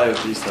always roll high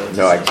with these things.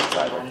 No exits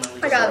either.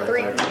 I got a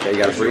 3. Okay, you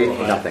got a 3?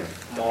 Nothing.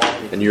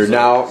 And you've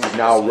now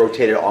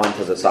rotated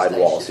onto the side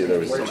wall. See, there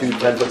was 2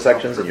 10-foot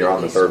sections, and you're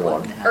on the third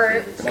one.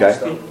 Alright.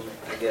 Okay?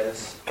 I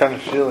guess. kind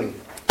of ceiling.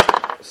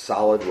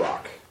 Solid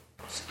rock.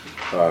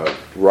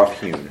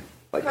 Rough hewn,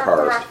 like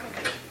carved.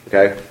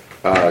 Okay?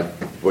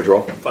 What'd you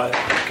roll?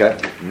 5.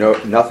 Okay. No,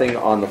 nothing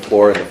on the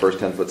floor in the first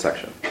 10-foot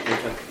section.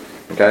 Okay.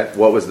 Okay.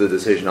 What was the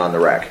decision on the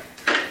rack?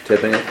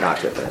 Tipping it? Not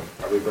tipping it.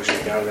 Are we pushing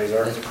it down,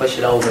 Lazar? Let's push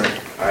it over.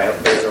 I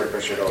have Lazar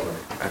push it over.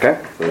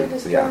 Okay.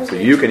 So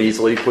you can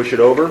easily push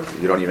it over.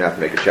 You don't even have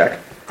to make a check.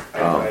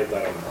 I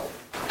let him help.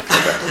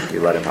 Okay.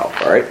 You let him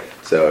help. All right.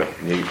 So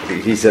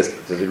he says,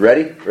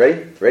 ready?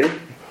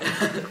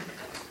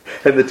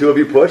 And the two of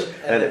you push,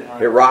 and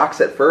it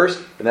rocks at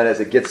first, and then as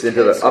it gets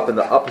into the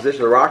up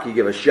position of the rock, you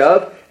give a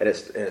shove, and it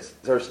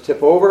starts to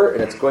tip over,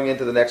 and it's going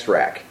into the next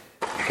rack.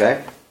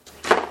 Okay?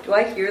 Do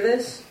I hear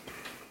this?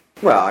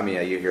 Well, I mean,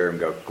 you hear him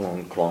go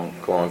clunk, clunk,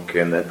 clunk,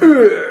 and then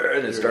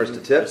and it starts to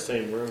tip.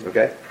 Same room.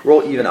 Okay?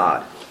 Roll even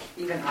odd.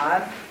 Even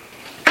odd?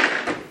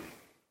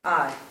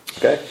 Odd.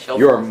 Okay?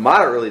 You are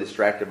moderately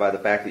distracted by the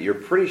fact that you're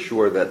pretty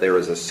sure that there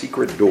is a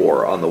secret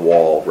door on the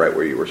wall right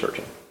where you were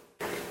searching.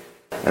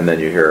 And then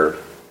you hear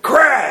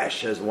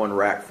crash as one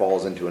rack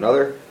falls into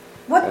another.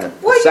 What And the, the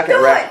what are you second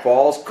doing? rack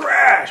falls,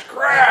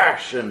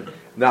 crash. And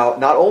now,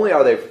 not only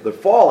are they're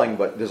falling,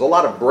 but there's a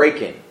lot of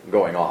breaking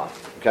going on.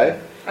 Okay?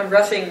 I'm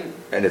rushing.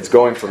 And it's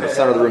going from the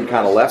center of the room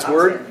kind of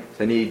leftward.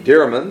 I need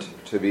Dearmond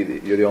to be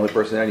you're the only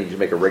person there. I need you to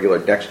make a regular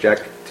dex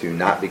check to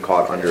not be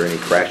caught under any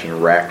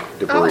crashing rack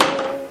debris.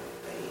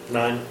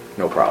 9.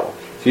 No problem.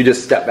 So you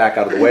just step back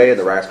out of the way, and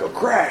the racks go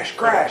crash.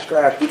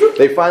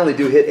 They finally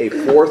do hit a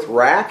fourth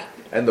rack,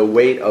 and the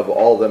weight of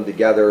all of them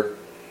together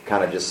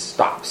kind of just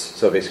stops.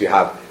 So basically you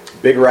have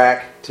big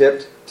rack,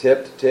 tipped,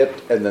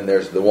 and then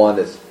there's the one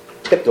that's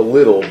tipped a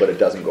little, but it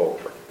doesn't go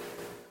over.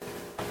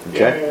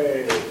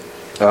 Okay?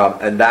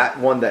 And that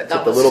one that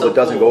tipped a little but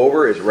doesn't go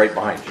over is right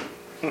behind you.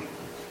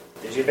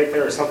 Did you think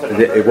there was something?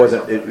 It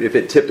wasn't. If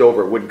it tipped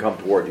over, it wouldn't come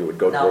toward you. It would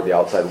go toward the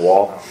outside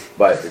wall,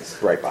 but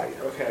it's right by you.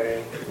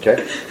 Okay.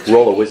 Okay.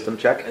 Roll a wisdom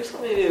check. I just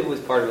thought maybe it was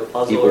part of a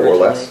puzzle Equal or originally,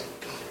 less.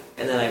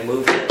 and then I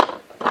moved it.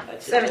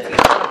 17.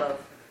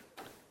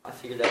 I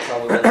figured that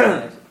probably was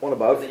next. One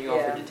above. Then you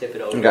offered to tip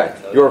it over. Okay.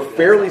 so You're that's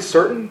fairly fine.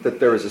 certain that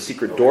there is a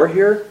secret door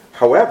here.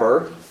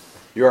 However,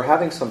 you're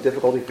having some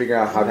difficulty figuring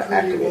out how to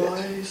activate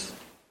it.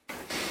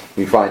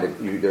 You find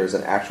there's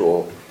an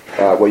actual.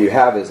 What you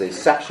have is a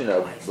section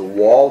of the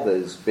wall that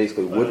is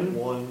basically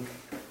wooden,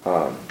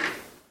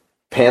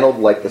 paneled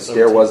like the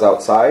stair was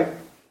outside.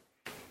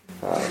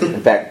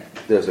 In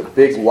fact, there's a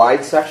big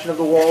wide section of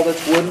the wall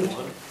that's wooden,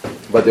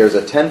 but there's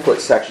a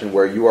 10-foot section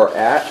where you are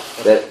at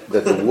that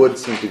the wood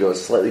seems to go a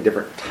slightly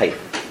different type.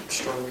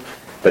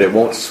 But it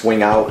won't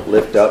swing out,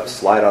 lift up,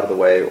 slide out of the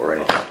way, or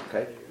anything.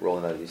 Okay? Roll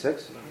another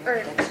d6.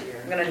 Alright.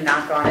 I'm going to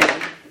knock on it.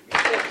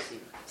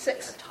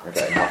 6.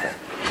 Okay, nothing.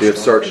 So you have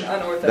searched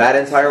that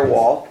entire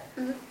wall,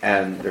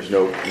 and there's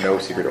no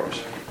secret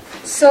doors.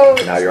 So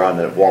Now you're on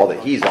the wall that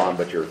he's on,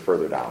 but you're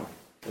further down.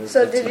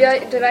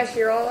 did I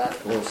hear all that?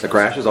 The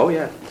crashes? Oh,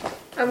 yeah.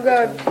 I'm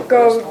gonna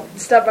go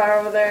step out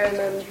over there and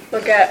then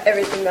look at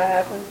everything that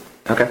happened.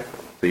 Okay.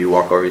 So you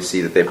walk over, you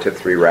see that they've tipped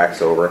 3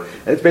 racks over,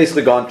 and it's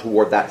basically gone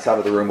toward that side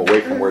of the room,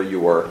 away from where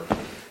you were.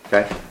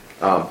 Okay.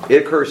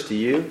 It occurs to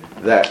you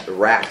that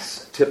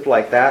racks tipped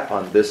like that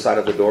on this side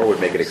of the door would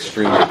make it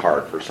extremely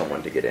hard for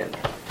someone to get in,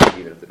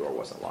 even if the door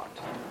wasn't locked.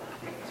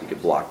 So you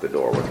could block the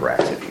door with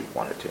racks if you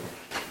wanted to.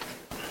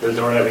 The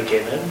door that we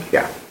came in?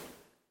 Yeah.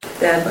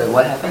 Then Wait,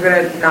 what happened? I'm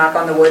going to knock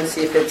on the wood,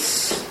 see if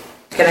it's...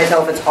 Can I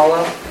tell if it's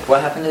hollow?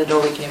 What happened to the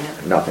door we came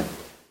in? Nothing.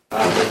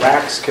 The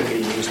racks could be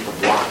used to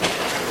block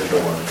the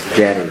door.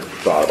 Danny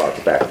thought about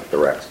the fact that the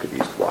racks could be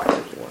used to block it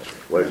if you wanted.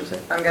 What did you say?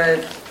 I'm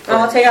going to...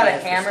 I'll take out a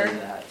hammer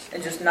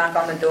and just knock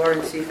on the door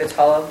and see if it's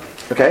hollow.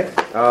 Okay.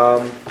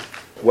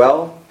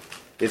 Well,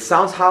 it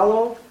sounds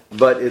hollow,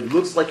 but it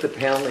looks like the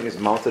paneling is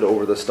mounted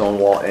over the stone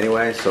wall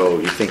anyway, so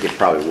you think it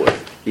probably would,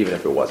 even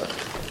if it wasn't.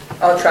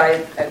 I'll try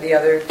it at the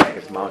other...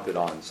 It's mounted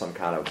on some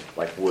kind of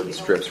like wood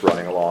strips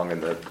running along,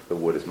 and the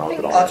wood is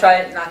mounted on. I'll try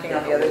it knocking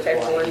on the other type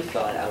of I wood.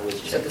 thought I was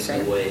Is it the just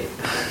same? way.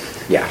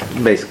 Yeah,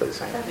 basically the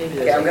same.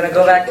 Okay, I'm going to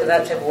go back to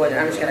that type of wood and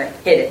I'm just going to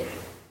hit it.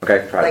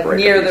 Okay, try to Like break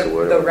near a piece of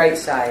wood. the right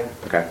side.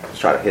 Okay, let's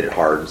try to hit it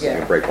hard so you Yeah.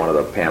 can break one of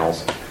the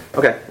panels.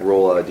 Okay,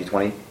 roll a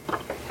d20.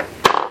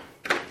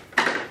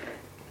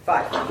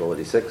 5. Roll a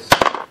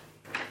d6.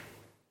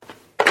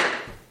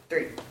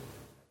 3.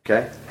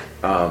 Okay.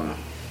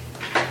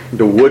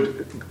 The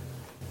wood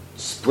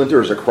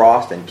splinters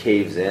across and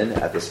caves in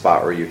at the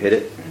spot where you hit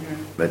it.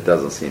 That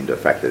doesn't seem to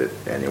affect it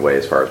in any way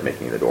as far as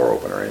making the door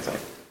open or anything.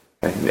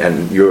 Okay?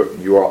 And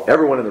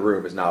everyone in the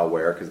room is now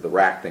aware, because the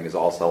rack thing is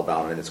all settled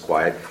down and it's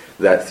quiet,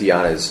 that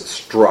Theon has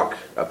struck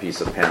a piece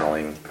of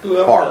paneling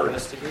hard.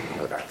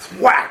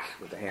 Whack!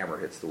 With the hammer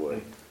hits the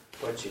wood.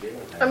 What'd you do?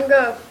 I'm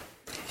gonna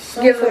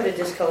Some Give sort of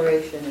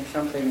discoloration or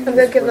something. I'm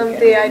gonna give them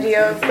the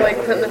idea of like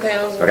putting the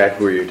panels in. Okay,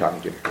 who are you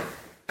talking to?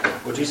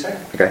 What'd you say?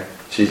 Okay,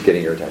 she's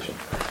getting your attention.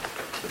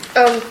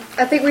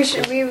 I think we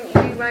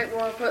might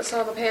want to put some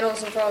of the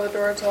panels in front of the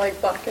door to like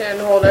block it and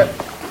hold it.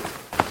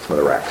 Some of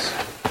the racks.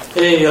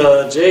 Hey,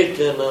 Jake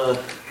and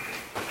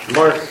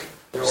Mark.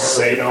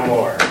 Say no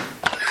more.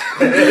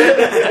 We're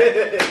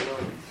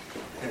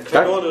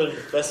going to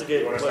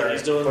investigate what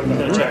he's doing. We're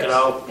going to check it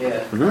out.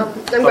 Yeah. I'm gonna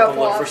Probably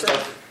pull look for off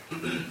stuff.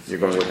 You're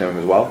going with him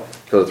as well?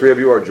 So the three of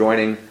you are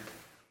joining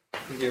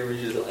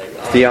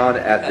Theon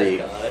at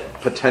the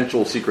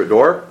potential secret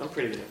door. I'm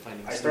pretty good at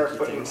finding I start sneaky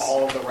putting things.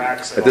 all of the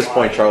racks in At this a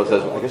point, line. Charlotte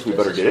says, well, I guess we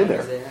better get in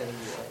there.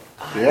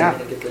 Yeah.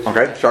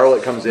 Okay,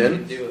 Charlotte comes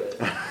in.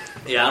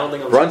 Yeah, I don't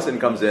think I'm... Brunson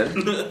comes in.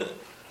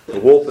 The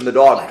wolf and the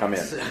dog come in.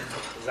 Is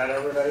that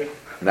everybody?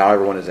 Now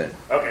everyone is in.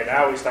 Okay,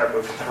 now we start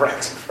moving the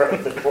racks in front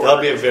of the door.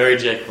 That'll be a very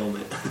Jake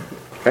moment.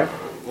 Okay.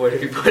 What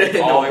if you put it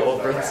in All oil? of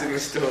the Brunson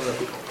was still in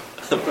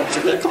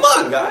the... Come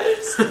on,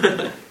 guys!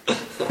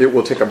 It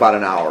will take about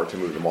an hour to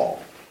move them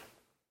all.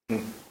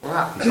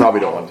 Wow. You probably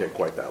don't want to take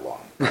quite that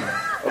long.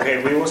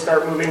 Okay, we will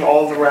start moving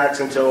all the racks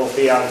until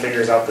Theon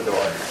figures out the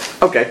door.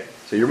 Okay,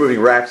 so you're moving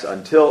racks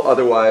until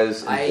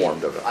otherwise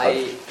informed of it.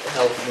 I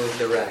help move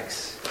the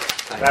Rex.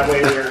 That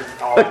way we're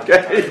all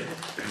Okay.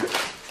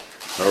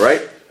 All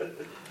right.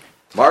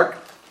 Mark,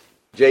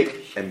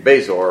 Jake, and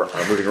Bazor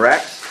are moving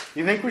racks.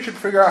 You think we should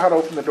figure out how to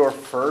open the door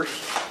first?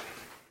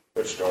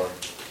 Which door?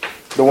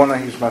 The one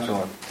that he's messing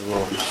with. The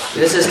little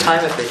This is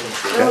time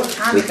efficiency. Oh,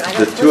 Tommy, can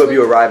I The go two of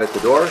you arrive at the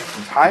door.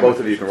 time.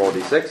 Both of you can roll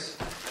d6.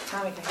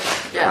 Tommy, can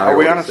I Yeah. Are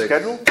we on a Six.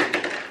 schedule?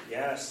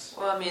 Yes.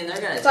 Well, I mean, they're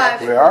going to Five.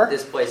 attack We are?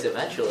 this place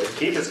eventually.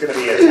 Keith is going to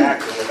be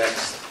attacked in the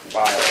next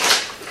file.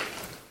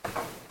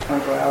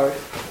 24 hours?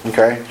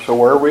 Okay, so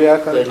where are we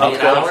at then? Could be an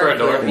Okay, look hour, for a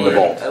door. could be In the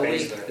vault. a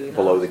week. Who knows?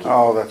 Below the key.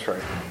 Oh, that's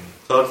right.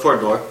 So look for a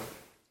door.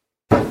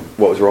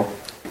 What was the roll?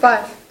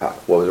 5.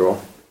 What was the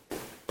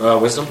roll?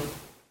 Wisdom.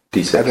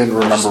 D6. I didn't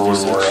remember where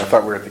we were. I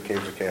thought we were at the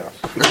Caves of Chaos.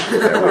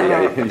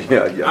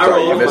 Yeah, I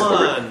sorry, rolled you missed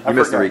one. you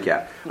missed the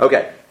recap.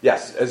 Okay,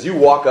 yes. As you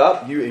walk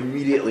up, you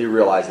immediately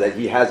realize that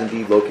he has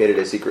indeed located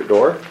a secret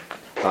door.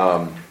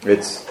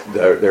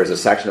 There's a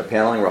section of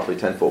paneling roughly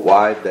 10 foot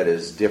wide that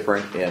is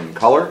different in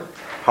color.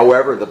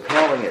 However, the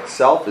paneling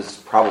itself is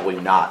probably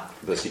not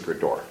the secret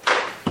door.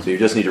 So you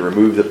just need to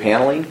remove the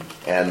paneling,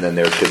 and then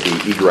there should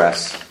be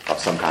egress of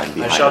some kind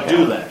behind I shall the do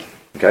paneling. that.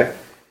 Okay?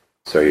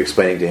 So are you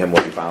explaining to him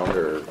what you found,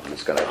 or are you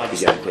just going to I'll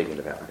begin just- taking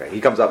the paneling? Okay, he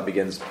comes up and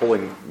begins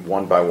pulling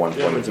one by one,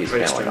 Gentleman's one a piece of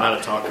priest, paneling I'm out.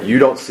 not a talker. You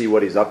don't see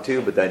what he's up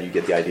to, but then you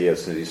get the idea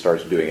as soon as he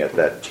starts doing it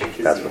that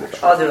that's what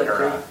it's I'll do it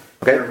too.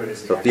 Okay,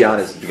 so Theon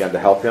has begun to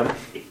help him.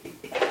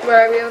 Would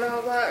I be able to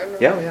help that? Or no?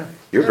 Yeah.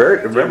 You're very,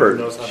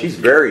 remember, she's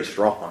very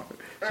strong.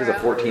 She's a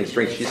 14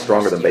 strength. She's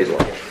stronger than Basil.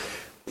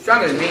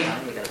 Stronger than me.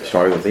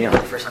 Stronger than Theon.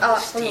 I'll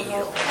ask someone to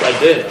help. I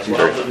did. She's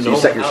very, so you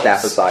set your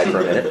staff aside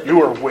for a minute. You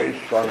were way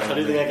stronger How than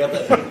do you me. think I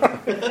got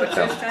that? What's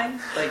your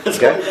strength? Like,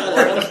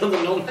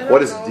 Okay.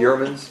 What is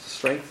Dearman's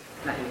strength?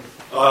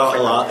 A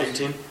lot.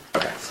 18.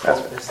 Okay,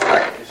 that's all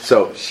right.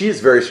 So she's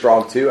very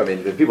strong too. I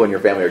mean, the people in your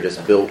family are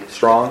just built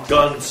strong.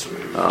 Guns.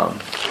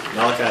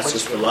 Malachas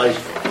just for life.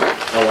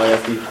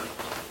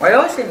 LIFE. why do I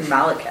always say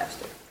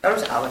Malacaster? That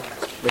was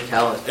Alacaster.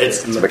 McAllister.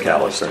 It's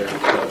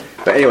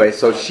McAllister. But anyway,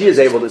 so she is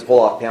able to pull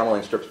off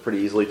paneling strips pretty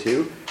easily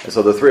too. And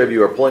so the three of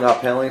you are pulling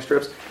off paneling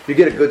strips. You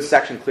get a good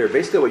section cleared.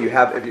 Basically what you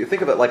have, if you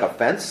think of it like a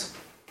fence,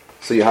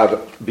 so you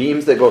have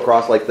beams that go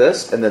across like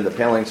this, and then the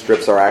paneling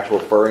strips are actual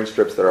furring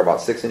strips that are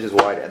about 6 inches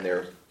wide, and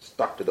they're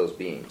stuck to those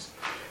beams.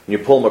 When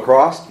you pull them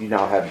across, you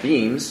now have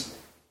beams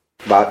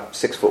about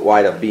 6 foot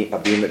wide, a beam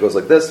that goes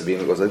like this, a beam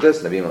that goes like this,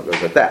 and a beam that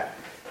goes like that.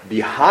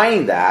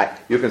 Behind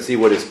that, you can see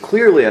what is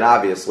clearly and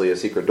obviously a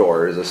secret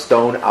door. It is a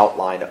stone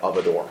outline of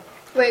a door.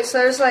 Wait, so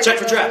there's like Check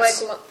for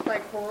traps.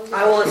 like holes.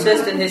 I will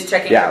assist in his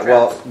checking. Yeah, for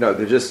well, traps. no,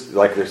 they're just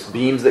like there's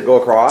beams that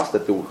go across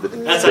that the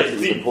That's strips how that you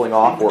you've been see. pulling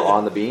off were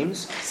on the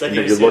beams, like and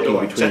you then you're see a looking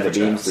door. between Check the for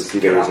beams traps. to see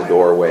there is a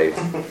doorway.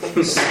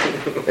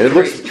 And it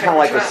looks kind of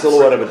like the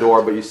silhouette of a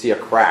door, but you see a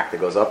crack that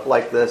goes up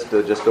like this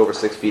to just over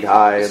 6 feet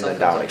high and then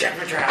down again. Check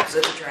for traps.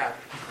 It's a trap.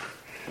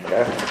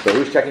 Okay, so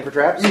who's checking for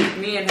traps?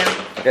 Me and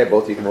him Okay,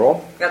 both of you can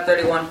roll. got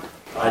 31.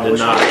 I did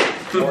not.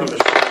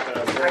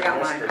 I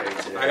got mine.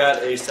 I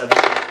got a 7.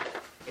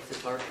 It's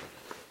a target.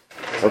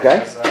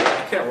 Okay.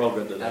 I can't roll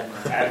good today.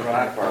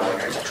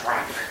 It's a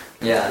trap.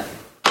 Yeah.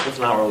 It's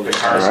not roll good.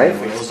 All right.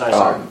 Those dice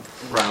are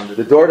The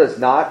rounded. door does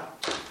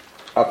not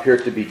appear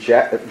to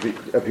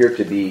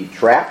be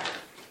trapped.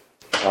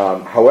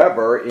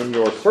 However, in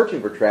your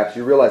searching for traps,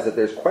 you realize that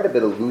there's quite a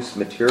bit of loose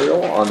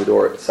material on the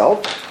door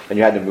itself, and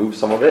you had to move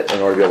some of it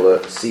in order to be able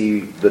to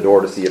see the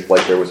door to see if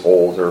like there was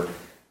holes or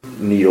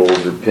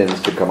needles or pins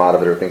could come out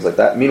of it or things like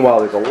that. Meanwhile,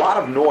 there's a lot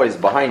of noise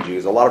behind you.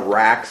 There's a lot of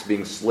racks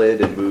being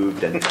slid and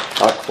moved, and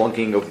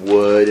clunking of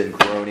wood and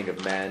groaning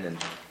of men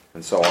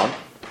and so on.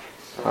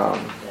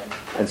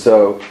 And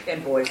so,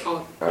 And boys.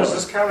 Does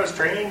this count as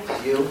training?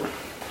 You.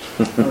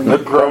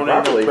 The groaning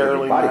probably is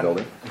barely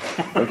bodybuilding.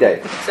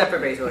 Okay. Except for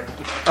Basil.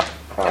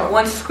 And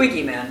one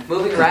squeaky man.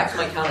 Moving racks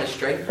might count as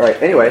strength. All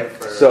right. Anyway,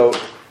 so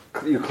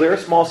you clear a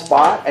small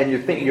spot, and you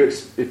think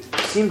it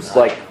seems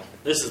like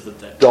This is the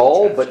thing.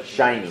 dull but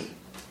shiny.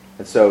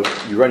 And so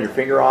you run your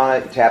finger on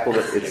it, you tap with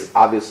it, it's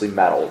obviously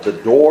metal. The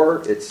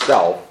door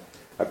itself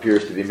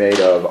appears to be made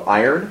of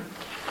iron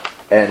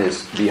and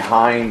is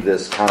behind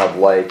this kind of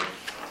like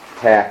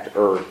packed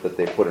earth that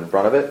they put in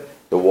front of it.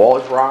 The wall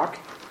is rock,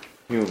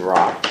 hewn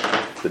rock.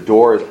 The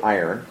door is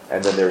iron,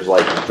 and then there's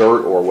like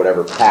dirt or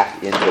whatever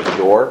packed into the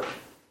door.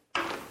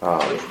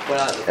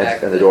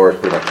 And the door is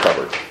pretty much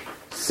covered.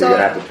 So you're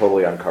going to have to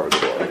totally uncover the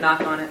door.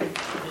 Knock on it.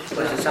 What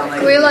does it sound like?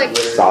 Can we like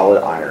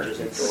Solid iron.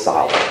 It's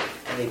solid.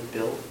 And they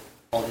built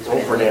all these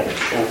Over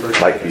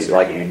damage. Like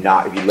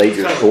if you laid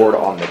your sword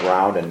on the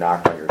ground and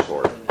knocked on your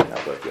sword.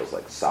 That's what it feels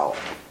like. Solid.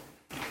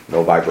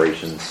 No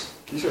vibrations.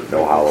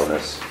 No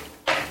hollowness.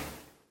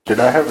 Did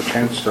I have a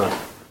chance to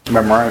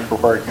memorize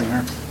before I came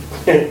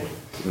here?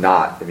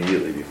 Not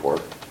immediately before.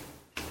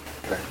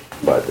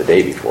 But the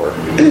day before.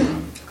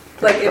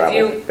 Like if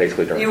you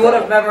basically during you would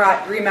have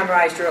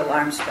rememorized your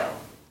alarm spell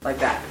like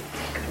that.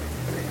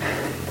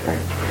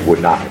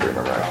 Would not have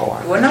memorized the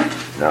alarm. Wouldn't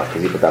have? No,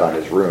 because he put that on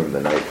his room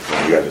the night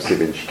when you guys were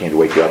sleeping. She came to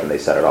wake you up and they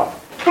set it off.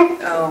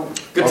 Oh.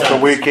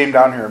 So we came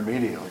down here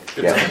immediately.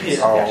 Yeah.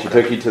 Oh, She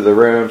took you to the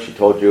room. She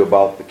told you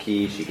about the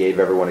key. She gave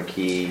everyone a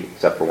key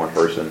except for one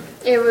person.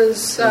 it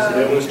was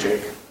It was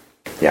Jake.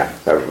 Yeah,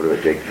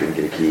 everybody, Jake didn't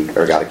get a key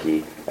or got a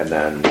key, and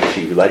then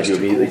she led you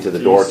immediately to the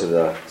door to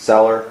the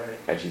cellar,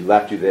 and she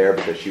left you there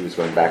because she was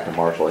going back to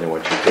marshal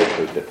anyone she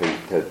could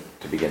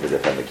to begin to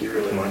defend the key. You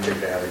really want Jake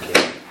to have a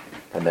key.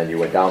 And then you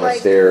went down the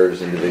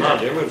stairs into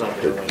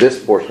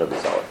this portion of the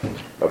cellar.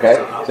 Okay.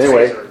 So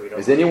anyway,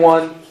 is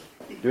anyone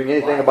doing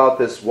anything about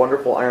this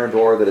wonderful iron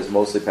door that is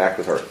mostly packed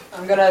with earth?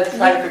 I'm gonna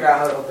try to figure out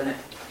how to open it.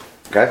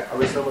 Okay. Are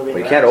we still moving?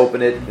 Well, you can't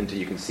open it until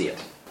you can see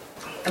it.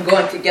 I'm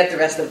going to get the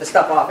rest of the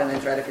stuff off and then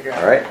try to figure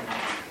out. All right.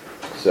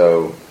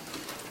 So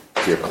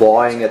you're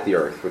clawing at the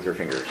earth with your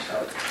fingers.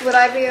 would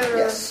I be able to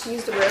Yes.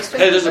 use the bear stick?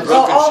 Hey, there's a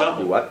broken Oh, oh. Do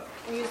shovel. what?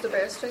 Use the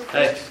bear stick?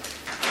 Hey,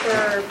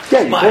 Or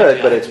Yeah, you My could,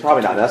 God. but it's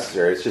probably not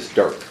necessary. It's just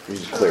dirt. You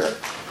just clear it.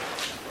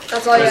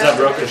 that's all you there's have.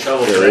 that broken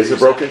shovel. There is a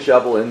broken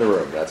shovel in the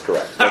room. That's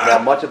correct. It doesn't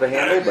have much of a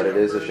handle, but it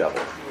is a shovel.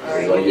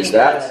 You want to use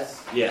that?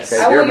 Yes.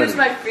 Okay. I will Dearman, use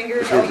my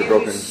fingers. Here's the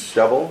broken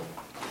shovel.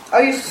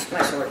 I'll use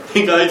my sword.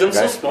 Guys, I'm so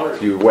Okay.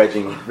 smart. You're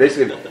wedging.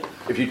 Basically,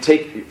 if you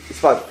take, it's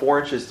about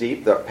 4 inches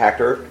deep, the packed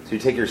earth. So you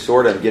take your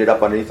sword and get it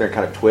up underneath there and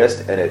kind of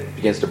twist, and it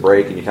begins to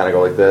break, and you kind of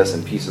go like this,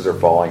 and pieces are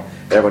falling.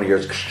 And everyone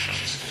hears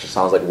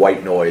sounds like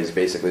white noise.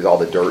 Basically, it's all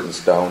the dirt and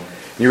stone.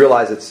 And you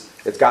realize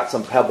it's got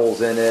some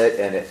pebbles in it,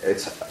 and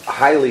it's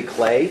highly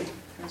clay.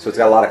 So it's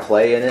got a lot of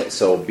clay in it.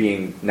 So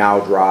being now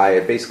dry,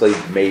 it basically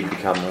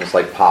become almost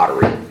like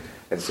pottery.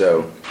 And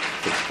so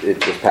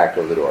it's just packed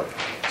over the door.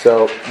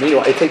 So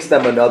meanwhile, it takes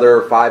them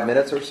another 5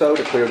 minutes or so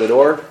to clear the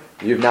door.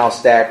 You've now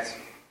stacked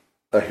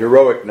a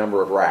heroic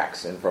number of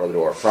racks in front of the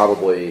door.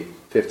 Probably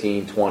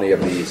 15, 20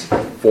 of these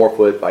 4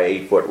 foot by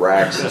 8 foot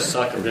racks.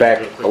 In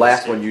fact, the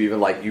last one you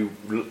even you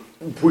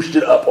pushed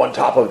it up on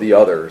top of the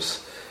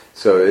others.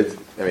 So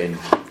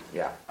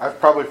yeah. I've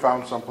probably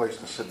found some place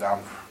to sit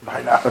down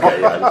by now.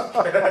 Okay,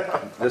 yeah,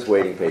 just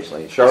waiting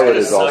patiently. Charlotte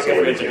is also We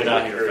have waiting. to get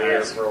out here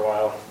fast. For a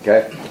while.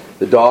 Okay,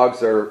 the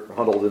dogs are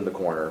huddled in the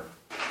corner.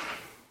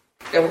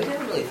 Yeah, we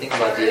didn't really think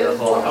about the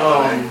whole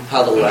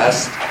how the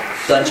last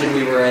dungeon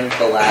we were in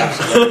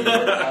collapsed.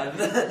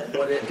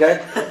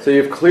 Okay, so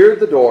you've cleared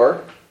the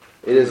door.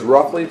 It is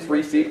roughly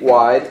 3 feet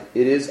wide.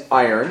 It is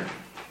iron.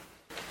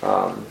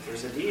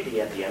 There's a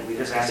deity at the end. We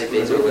just asked They if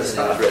we were would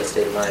listening to stop. Red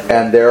State of Mind.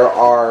 And there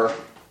are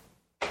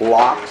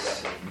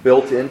locks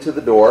built into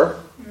the door.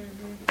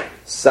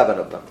 7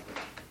 of them.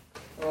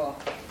 Oh.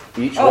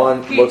 Each Oh,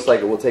 one key. looks like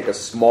it will take a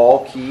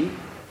small key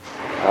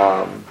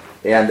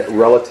and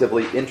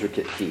relatively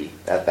intricate key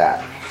at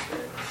that.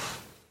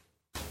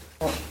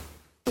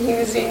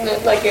 Using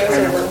it like it was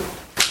a worm.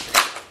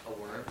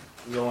 A worm,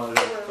 You don't want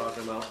to know what I'm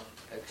talking about.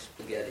 like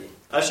spaghetti.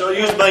 I shall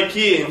use my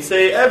key and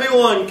say,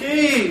 everyone,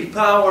 key,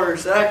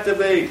 powers,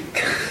 activate.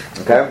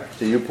 Okay,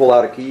 so you pull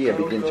out a key and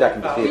begin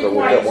checking to see if it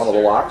will fit one of the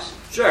locks.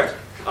 Sure.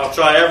 I'll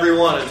try every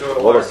one until it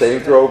Roll a works.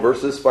 saving throw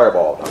versus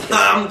fireball.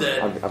 I'm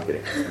kidding. I'm dead. I'm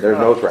kidding. There's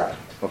no trap.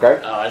 Okay?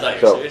 Oh, I thought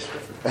you were So- serious.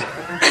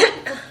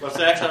 What's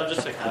the action? I'll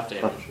just take half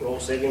damage. Roll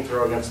saving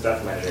throw against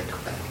death magic.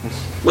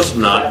 What's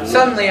not?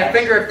 Suddenly, a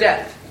finger of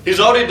death. He's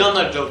already done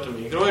that joke to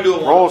me. You can only do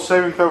it Roll a once.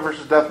 saving throw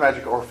versus death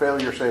magic or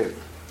fail your save.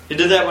 He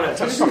did that when I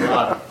touched the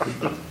rod.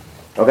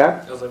 Okay?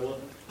 I was like, what?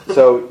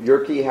 So your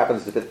key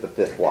happens to fit the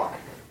 5th block.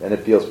 And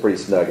it feels pretty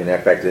snug. And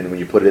in fact, then when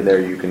you put it in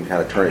there, you can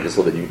kind of turn it just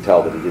so that you can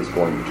tell that it is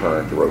going to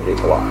turn to rotate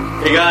the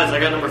lock. Hey guys, I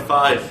got number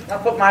 5. I'll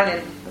put mine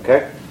in.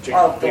 Okay?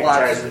 Oh, the Jake locks.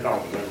 tries it. Oh,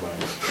 never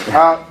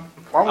mind.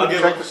 Why don't I'll we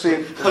give check him- to see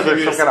if I'll give there's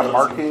you some kind of a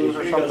markings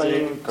or you something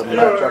guys to need-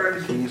 match up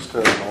the keys to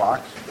the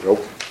locks?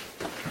 Nope.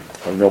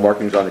 No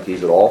markings on the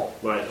keys at all.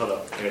 Wait, hold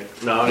up. Okay.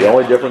 No, The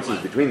only differences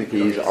between the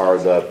keys are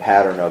the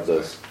pattern of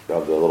the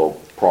little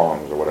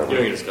prongs or You're whatever.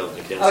 gonna get a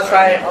skeleton kid. I'll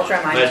try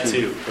I mine. had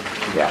 2.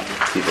 Yeah,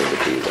 these are the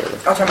keys. There.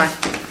 I'll try mine.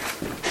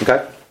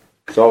 Okay.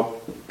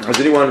 So, is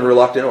anyone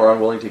reluctant or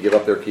unwilling to give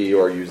up their key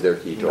or use their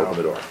key to open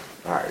the door?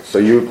 All right. So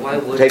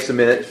it takes a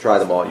minute to try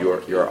them all.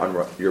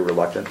 You're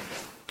reluctant.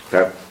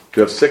 Okay.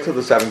 You have 6 of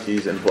the 7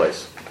 keys in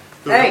place.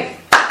 Hey,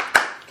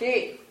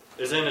 key.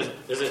 Is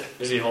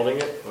he holding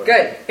it? Or-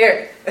 Good.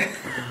 Here.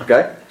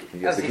 Okay. He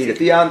gives the key to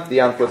Theon.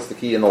 Theon puts the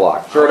key in the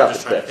lock. Sure I'm enough,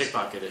 just it trying to fits.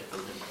 pickpocket it from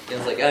him. He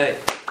was like, hey,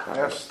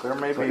 Yes, there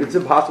may be. It's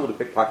impossible to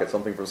pickpocket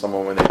something from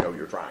someone when they know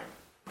you're trying.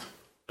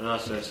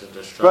 Unless there's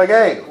a Like,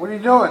 hey, what are you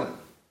doing?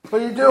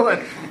 What are you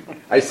doing?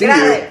 I see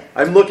you.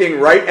 I'm looking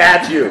right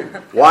at you.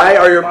 Why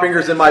are your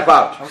fingers in my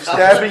pouch? I'm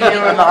stabbing you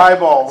in the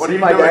eyeball. What See are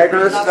you my doing?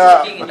 dagger?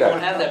 Stop Okay. You don't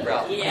have that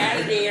problem. Get out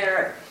of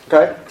there.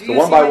 Okay, Do so you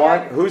one see by my one.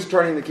 dagger? Who's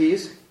turning the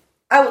keys?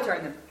 I will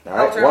turn them. All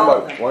I'll right, turn all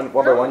of them. one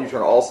by one, you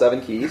turn all 7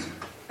 keys.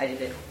 I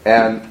did it.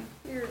 And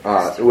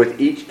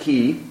with each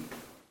key,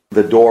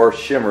 the door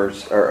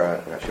shimmers,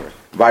 or not shimmers,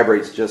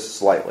 vibrates just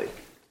slightly.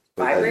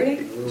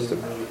 Vibrating? Just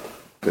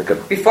a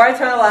Before I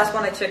turn the last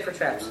one, I check for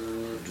traps.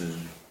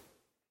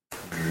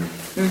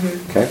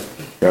 Okay.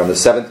 You're on the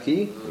 7th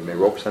key. You may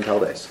roll percentile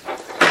dice.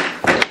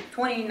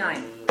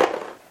 29.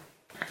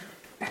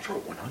 Natural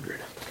 100.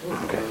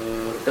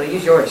 Don't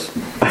use yours.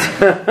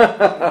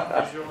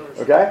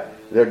 Okay.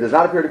 There does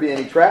not appear to be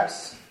any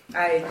traps.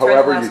 I turn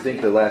However, the you last think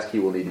key. the last key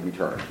will need to be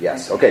turned.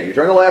 Yes. Okay. You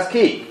turn the last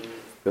key.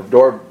 The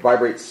door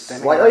vibrates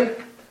slightly,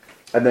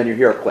 and then you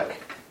hear a click.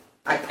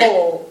 I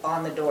pull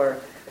on the door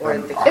or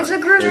the key. It's a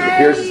It grenade.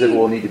 appears as if it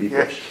will need to be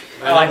pushed.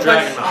 I like Push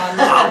Dragon on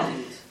Ball.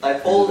 the I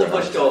pull the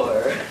push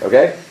door.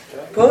 Okay.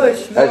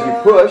 push. As you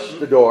push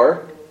the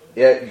door,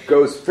 it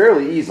goes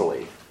fairly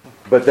easily,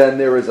 but then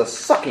there is a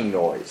sucking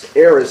noise.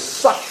 Air is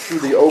sucked through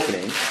the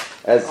opening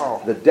as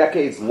the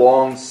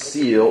decades-long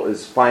seal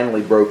is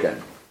finally broken.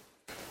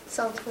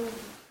 Sounds cool.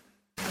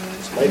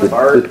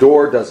 The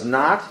door does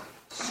not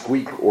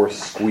squeak or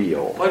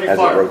squeal Why do you as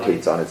it fart,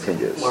 rotates on its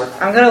hinges. Mark.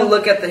 I'm gonna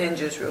look at the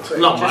hinges real quick.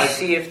 No, just Mike.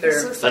 see if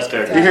they're. That's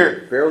good. You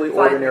hear? Fairly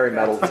ordinary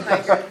metal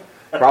hinges.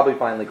 Probably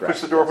finely Push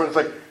crafted. the door open. It's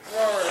like,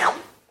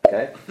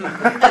 Okay.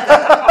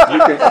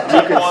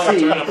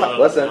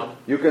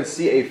 You can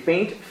see a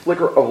faint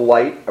flicker of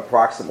light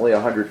approximately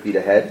 100 feet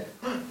ahead,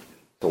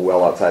 so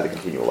well outside the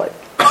continual light.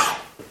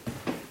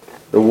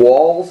 The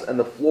walls and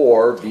the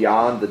floor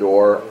beyond the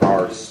door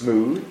are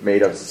smooth,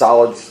 made of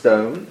solid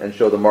stone, and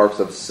show the marks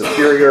of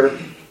superior,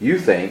 you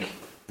think,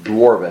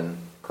 dwarven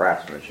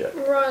craftsmanship.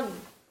 Run.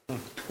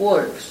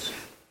 Dwarves.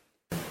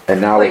 And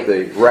now Wait,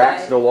 with the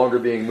racks no longer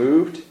being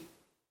moved,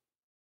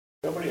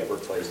 Nobody ever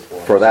plays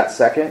dwarves. for that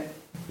second,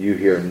 you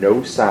hear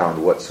no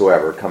sound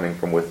whatsoever coming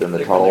from within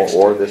the tunnel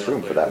or this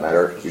room, for that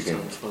matter.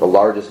 The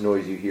largest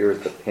noise you hear is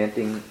the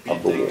panting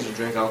of the Things to wolf.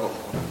 drink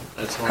alcohol.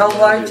 That's all How I'm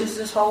large gonna do. is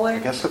this hallway? I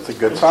guess that's a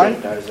good sign.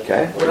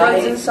 Okay, Would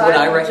Runs I, inside would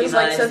I and just,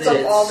 like, recognize sets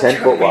that up all it's... the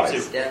 10 foot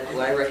wide. Yeah, would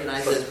I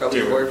recognize that it's probably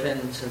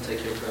dwarven since I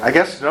came from... I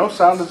guess no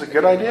sound is a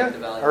good idea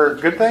or a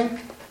good thing.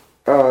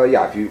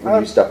 Yeah.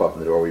 When you step up in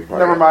the door, we probably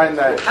Never mind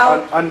that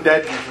Out.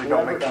 undead usually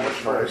don't make too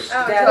much noise.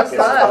 Oh, Dad, trust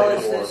how tall that.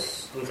 is this?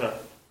 Okay.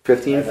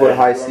 15-foot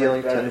high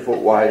ceiling, 10-foot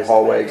wide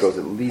hallway goes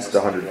at least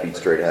 100 feet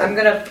straight I'm ahead.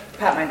 gonna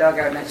pat my dog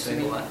out next to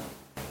me,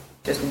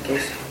 just in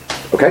case.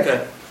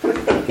 Okay.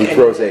 He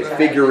throws a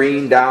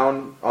figurine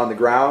down on the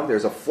ground.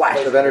 There's a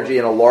flash of energy,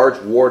 and a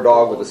large war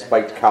dog with a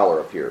spiked collar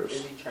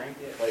appears.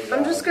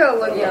 I'm just gonna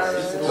look at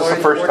Is it. this the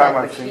first time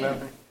I've seen that?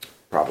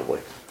 Probably.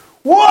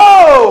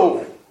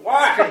 Whoa!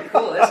 It's pretty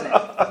cool, isn't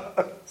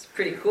it? It's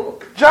pretty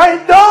cool.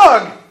 Giant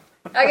dog!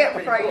 I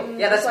get frightened.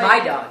 Yeah, that's It's my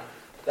like, dog.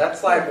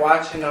 That's like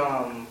watching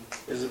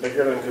Is it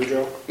bigger than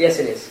Cujo? Yes,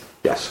 it is.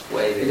 Yes.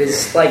 Way It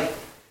is like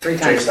 3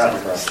 times.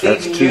 That's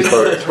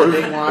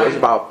 2/3. It's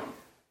about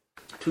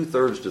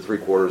 2/3 to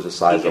 3/4 the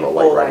size of a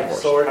light riding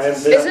horse.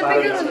 Is it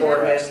bigger than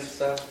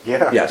yours?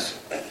 Yeah. Yes.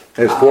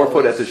 He's 4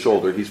 foot at the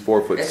shoulder. He's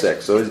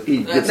 4'6", so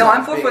he gets No,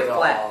 I'm 4 foot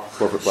flat.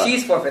 4 foot flat.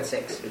 She's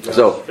 4'6".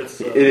 So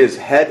it is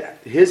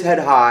his head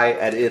high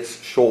at its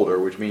shoulder,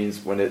 which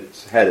means when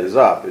its head is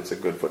up, it's a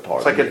good foot taller.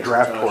 It's like a than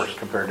draft horse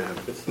compared to him.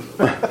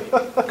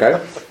 you. Okay.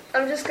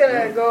 I'm just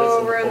gonna go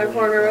over in the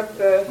corner with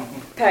the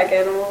pack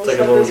animals. It's like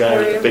a at little this guy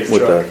with a point. big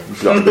With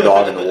truck. the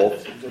dog and the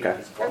wolf. Okay.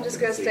 I'm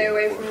just gonna stay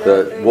away from that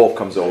The thing. wolf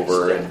comes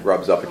over and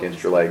rubs up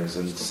against your legs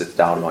and sits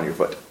down on your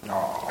foot. Aw,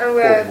 I'm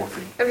poor gonna-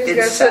 Wolfie. I'm just It's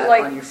gonna sat sit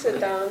like on your sit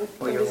foot. down.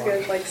 Oh, I'm you're just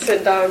gonna like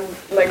sit down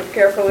like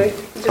carefully,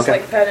 just Okay.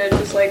 like pet it,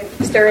 just like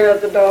staring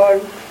at the dog.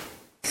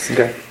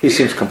 Okay. He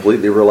seems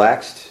completely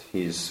relaxed.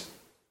 He's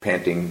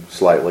panting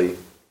slightly,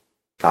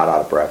 not out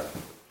of breath,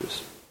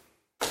 just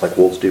like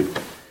wolves do.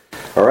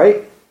 All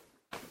right.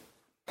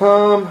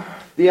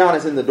 Dion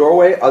is in the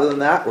doorway. Other than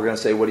that, we're going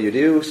to say, what do you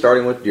do?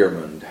 Starting with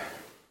Dearmund.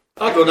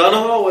 I'll go down the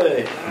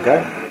hallway.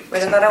 Okay.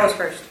 Wait, I thought I was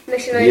first.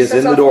 Next thing you know, He he is sets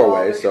in the off all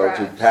doorway, the so to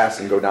traps. pass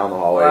and go down the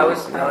hallway. Well, I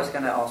was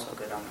gonna also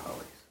go down the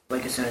hallways,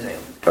 like as soon as I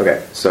opened.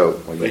 Okay. So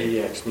when But you,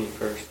 he asked me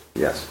first.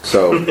 yes.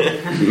 So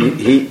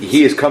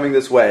he is coming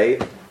this way,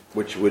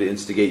 which would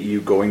instigate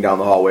you going down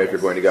the hallway if you're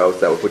going to go. So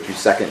that would put you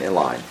second in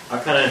line. I'll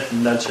kind of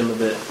nudge him a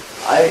bit.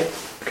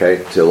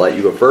 Okay. To let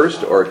you go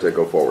first or to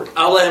go forward.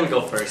 I'll let him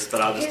go first, but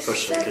I'll just He's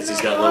push him because setting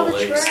he's got up all little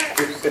the legs.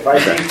 traps. If I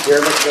see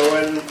Jeremy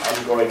going,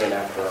 I'm going in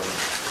after him.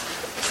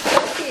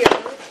 Thank you.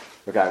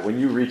 Okay, when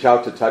you reach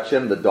out to touch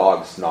him, the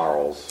dog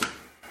snarls.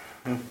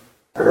 And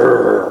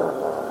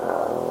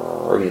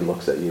he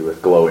looks at you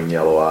with glowing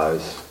yellow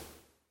eyes.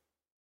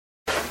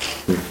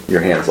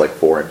 Your hand's like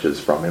 4 inches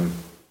from him.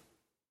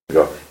 He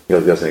goes,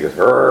 and he goes,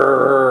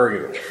 "Rrr," he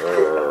goes,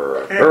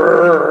 "Rrr,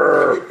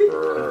 rrr,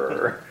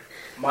 rrr."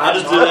 I'll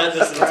just do that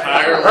this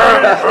entire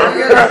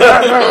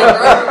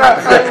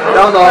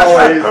Down the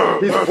hallway,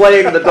 he's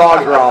playing the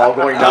dog growl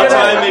going down the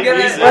hallway.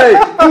 Hey,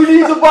 who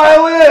needs a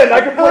violin?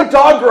 I can play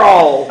dog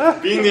growl.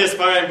 Being the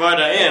aspiring bard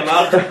I am,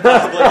 I'll play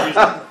music.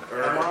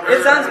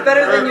 It sounds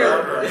better than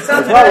your. It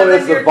sounds The better problem than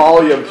is the your.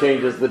 volume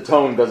changes, the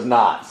tone does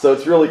not. So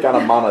it's really kind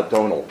of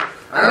monotonal.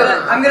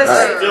 I'm gonna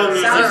say Still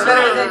it sounds music.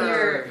 better than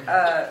your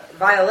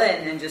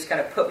violin, and just kind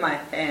of put my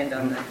hand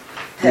on the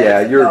head Yeah,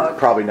 of the you're dog.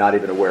 probably not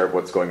even aware of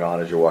what's going on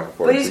as you're walking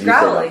forward. But he's so you say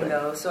growling nothing.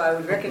 though, so I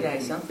would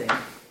recognize something.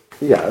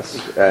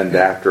 Yes, and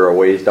after a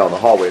ways down the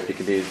hallway, if he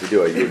continues to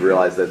do it, you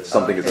realize that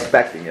something is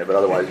affecting it, but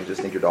otherwise you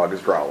just think your dog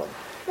is growling.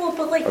 Well,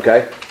 but like.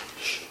 Okay?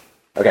 Shh.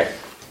 Okay.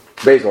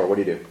 Basil, what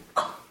do you do?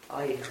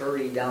 I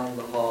hurry down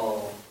the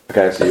hall.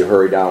 Okay, so you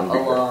hurry down,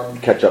 Along.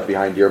 catch up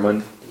behind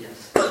Dearmond.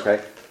 Yes. Okay.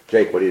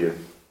 Jake, what do you do?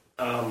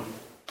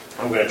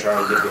 I'm going to try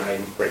and get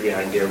right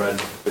behind Dearmond,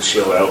 the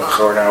shield out,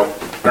 sword out.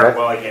 Okay.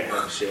 Well, I can't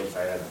have the shield if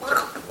I have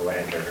the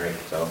lantern, right?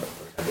 So, I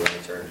have the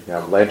lantern. You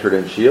have lantern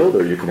and shield,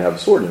 or you can have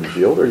sword and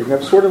shield, or you can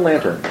have sword and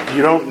lantern.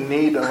 You don't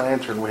need a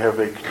lantern. We have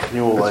a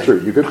continual That's light. true.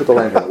 You could put the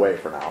lantern away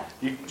for now.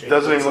 It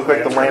doesn't even look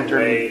like the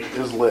lantern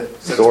is lit.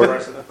 Since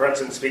Sword.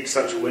 Brunson speaks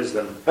such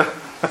wisdom.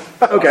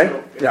 Okay.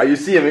 Yeah, you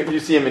see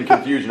him in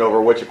confusion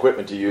over which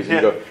equipment to use. And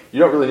you go, you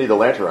don't really need the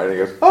lantern, right? And he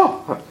goes,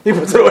 oh, he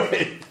puts it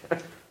away.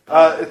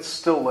 It's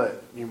still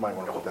lit. You might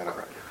want to put that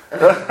up.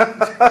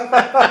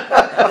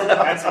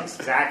 That's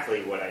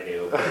exactly what I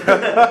do.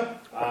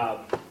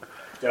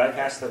 Did I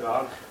pass the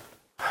dog?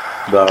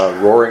 The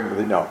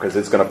roaring, no, because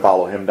it's going to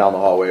follow him down the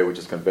hallway, which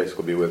is going to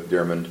basically be with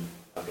Dearmond.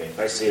 Okay, if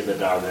I see the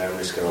dog there, I'm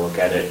just going to look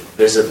at it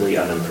visibly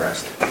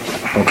unimpressed.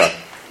 Okay.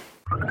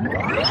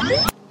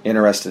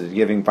 Interested in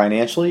giving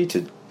financially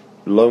to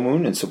Low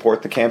Moon and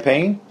support the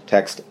campaign?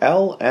 Text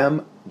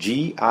LMGIVE,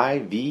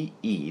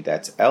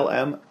 that's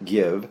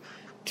LMGIVE,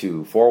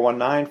 to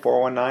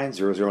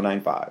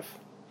 419-419-0095.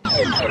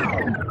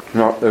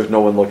 No, there's no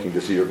one looking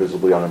to see your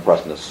visibly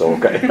unimpressedness, so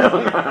okay.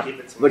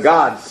 The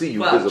gods see you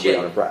Wow, visibly Jake,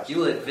 unimpressed.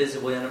 you look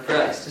visibly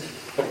unimpressed.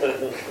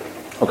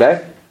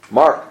 Okay?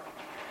 Mark,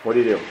 what do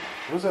you do?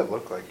 What does that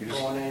look like? You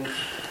just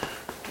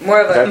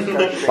More of a.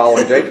 Okay?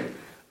 Following Jake?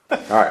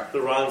 Alright.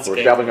 The wrong We're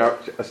steak.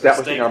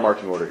 establishing our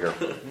marching order here.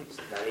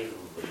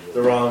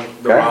 The wrong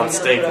Okay.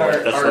 steak.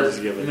 That's what our it's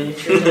given.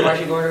 miniatures in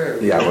marching order?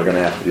 Or? Yeah, we're going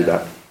to have to do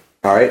that.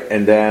 Alright,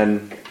 and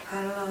then...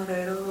 I'm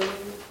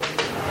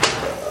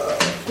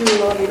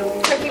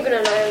keeping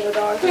an eye on the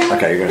dog.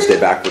 Okay, you're going to stay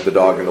back with the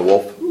dog and the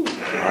wolf.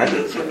 Alright?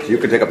 So you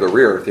can take up the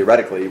rear,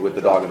 theoretically, with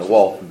the dog and the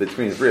wolf.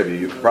 Between the three of you,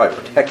 you can probably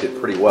protect it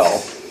pretty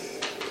well.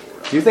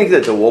 Do you think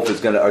that the wolf is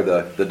going to, or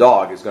the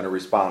dog is going to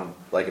respond,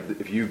 like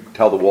if you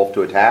tell the wolf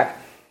to attack,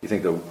 you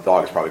think the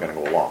dog is probably going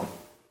to go along?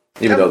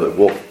 Even though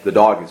the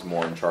dog is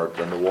more in charge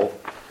than the wolf.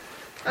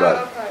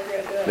 But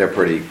they're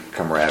pretty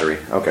camaraderie.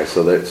 Okay,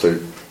 so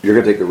you're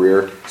going to take the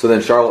rear. So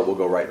then Charlotte will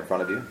go right in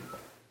front of you.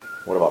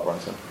 What about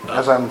Brunson?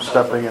 as I'm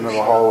stepping into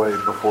the hallway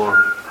before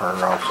her,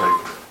 I'll say,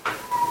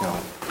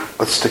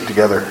 let's stick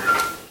together.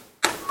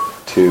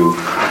 To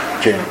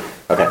Jane.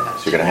 okay,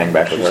 so you're going to hang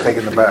back with She's her.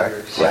 taking the bag.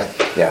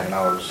 Yeah. And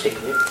I was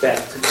Taking it back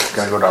to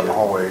going to go down the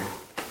hallway.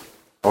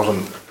 I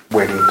wasn't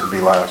waiting to be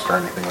last or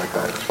anything like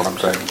that. That's what I'm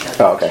saying.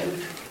 Oh, okay.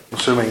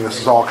 Assuming this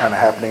is all kind of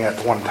happening at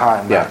one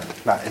time,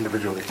 not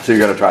individually. So you're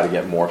going to try to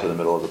get more to the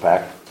middle of the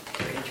pack?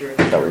 Is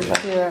that what you're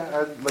saying? Yeah,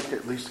 I'd like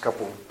at least a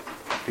couple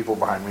people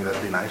behind me.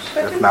 That'd be nice.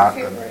 If not,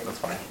 then that's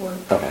fine.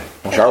 Okay.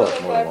 Well,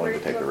 Charlotte's more than willing to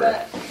take the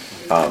rear.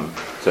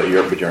 So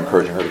you're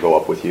encouraging her to go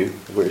up with you,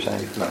 is what you're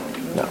saying?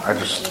 No. I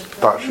just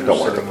thought she was Don't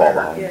want her to sitting fall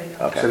there.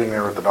 behind. Okay. Sitting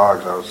there with the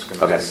dogs, I was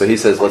gonna. Okay, so he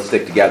says, let's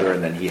stick together,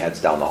 and then he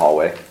heads down the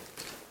hallway.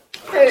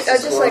 I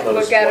just like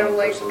look at him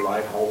like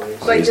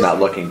So he's not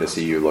looking to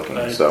see you looking,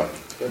 so.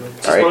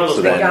 Alright,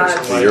 so then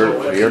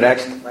you're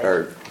next,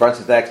 or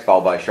Brunson's next,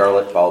 followed by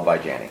Charlotte, followed by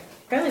Janny.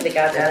 Apparently the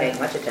gods don't pay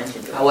much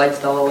attention to How wide's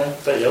the hallway?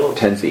 That yellow.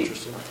 10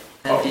 feet.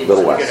 10 feet.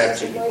 Little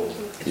west.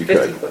 You 50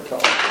 could. foot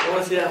tall. I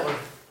want to see that one.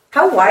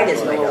 How wide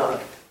is my dog?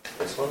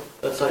 This one?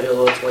 That's not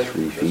yellow, it's white.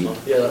 3 feet.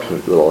 Yeah, that A one.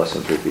 little less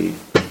than 3 feet.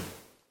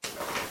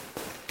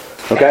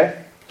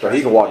 Okay? So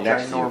he can walk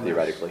next to you,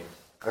 theoretically.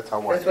 That's how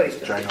wide. That's what he's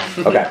doing.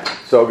 Ginormous. Okay,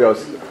 so it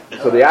goes.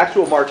 So the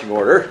actual marching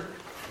order,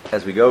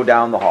 as we go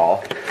down the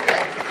hall.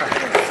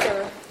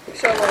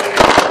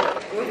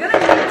 We're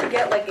gonna need to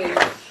get like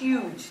a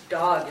huge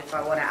dog if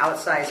I want to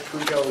outsize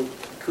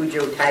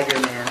Cujo Tiger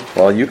Man.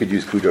 Well, you could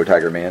use Cujo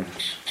Tiger Man.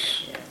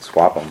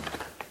 Swap them.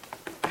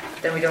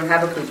 Then we don't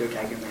have a Cujo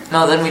Tiger Man.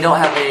 No, then we don't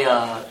have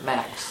a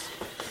Max.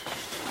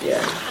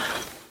 Yeah.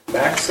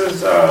 Max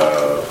is,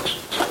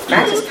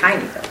 Max is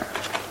tiny though.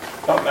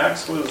 thought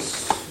Max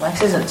was...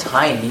 Max isn't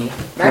tiny.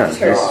 Max is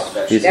Yeah,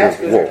 her. he's That's a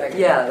Cujo wolf. Tiger.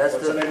 Yeah, that's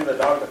What's the name of the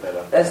dog that they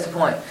left? That's the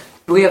point.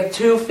 We have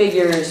two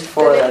figures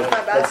for Did they like put my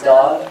the basket?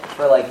 dog,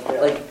 for like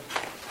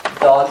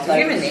dog Did you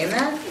even types. name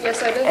that?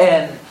 Yes, I did.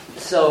 And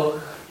so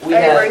we I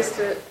have. erased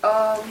it.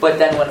 But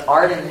then when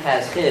Arden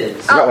has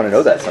his, You might want to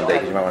know that someday,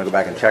 because you might want to go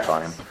back and check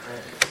on him.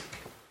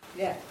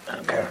 Yeah.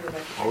 Okay.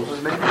 What was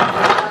his name?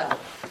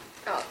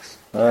 Alex.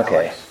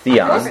 Okay. Most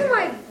Theon. of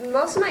my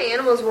most of my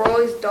animals were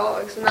always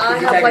dogs, and now I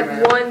Did you have tag like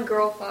him out? one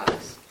girl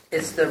fox.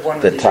 It's the one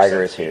The with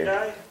tiger is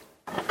here.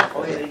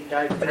 Oh, yeah, he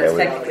died. But it's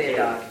technically a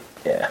dog.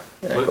 Yeah,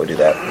 go do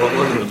that. I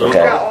Okay.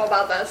 forgot all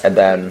about that. And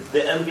then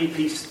The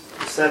MVP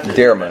sent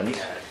Dearmond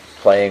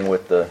playing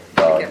with the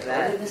dog. Get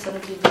that.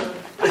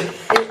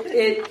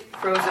 It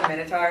froze a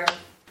minotaur.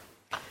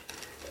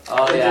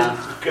 Oh yeah.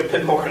 Could have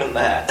been more than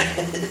that.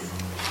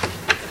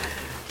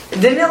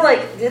 Didn't it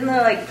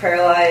like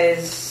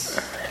paralyze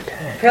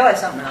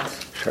something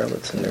else?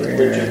 Charlotte's in the Legit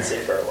rear.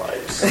 save our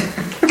lives.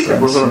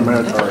 It wasn't a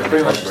minotaur.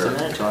 Pretty much just a Bugbear.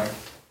 minotaur.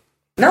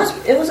 No,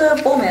 it was a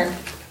bullman.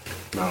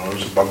 No, it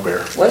was a bugbear.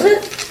 Was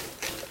it?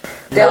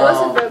 That No. was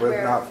a We've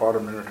bugbear. not fought a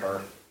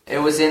minotaur. It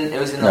was in the No,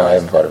 I list.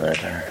 haven't fought a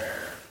minotaur.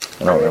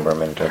 I don't remember a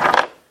minotaur.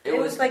 It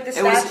was like the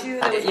it was- statue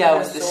that was yeah, it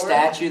with was the the sword?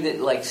 statue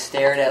that like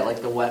stared at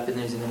like the weapon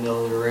that was in the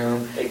middle of the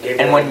room. It gave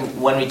And me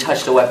when we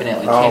touched the weapon,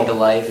 it like came to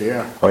life.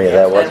 Yeah. Oh yeah,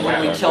 that was And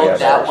when we one. killed Yeah,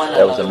 that one,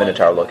 that was a another one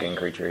minotaur-looking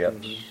creature. Yep.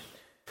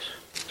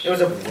 It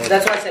was a.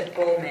 That's why I said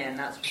bullman,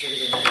 not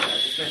specifically minotaur.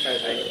 This minotaur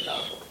is very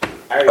powerful.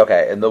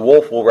 Okay, and the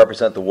wolf will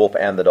represent the wolf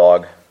and the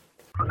dog.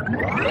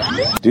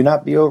 Do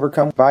not be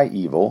overcome by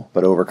evil,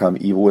 but overcome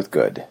evil with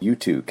good. You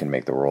too can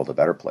make the world a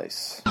better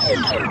place. I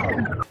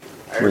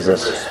Who's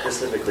remember this?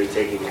 specifically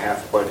taking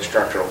half a point of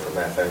structural from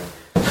that thing.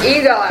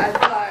 Eagle eye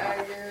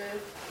tiger.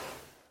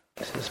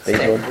 Is this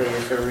Basil? Technically,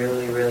 it's a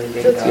really, really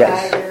big The dog.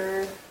 Yes.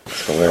 tiger.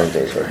 So where is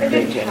Basil?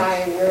 The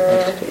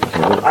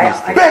tiger.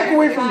 I Back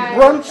away from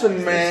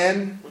Brunson,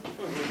 man!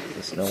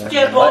 There's no one.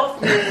 Get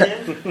off, man!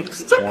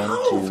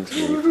 1, 2,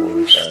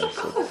 3, 4,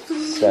 5,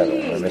 6,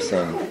 7. We're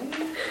missing.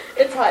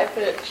 It's high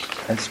pitched.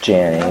 That's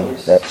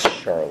Janny. That's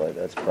Charlotte.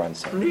 That's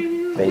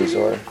Brunson.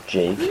 Basil.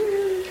 Jake.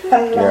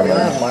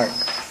 Dearmond. Mark.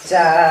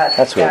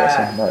 That's who it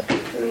was. Mark.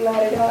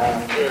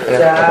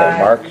 Okay,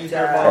 Mark.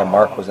 Yeah,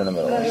 Mark was in the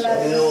middle.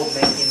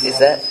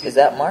 Is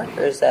that Mark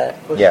or is that?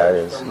 Yeah, it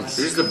is. It's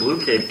Who's the blue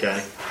cape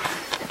guy?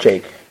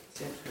 Jake.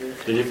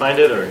 Did you find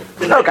it or?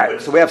 Okay,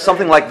 so we have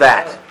something like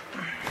that.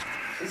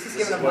 This is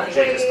giving him money.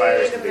 Jake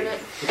aspires Wait to a be. minute.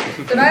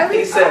 Did I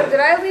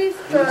leave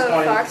the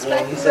fox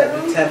back in the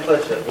room? 10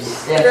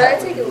 push-ups. Did I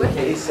take it with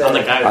me? He said I'm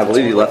the guy. I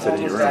believe you left it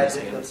in your room.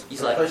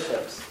 He's like,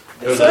 push-ups.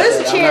 It was So there's a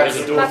it chance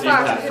was a dual my theme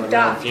fox pack could for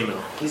die.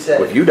 female. He said,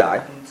 Well, if you die,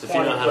 The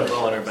female had a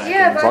ball on her back.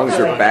 Yeah, as long as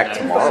you're back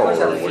tomorrow or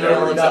 $20.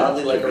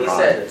 whatever, He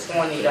said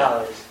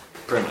 $20.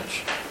 Pretty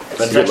much.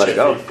 you should let it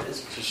go. I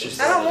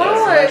don't want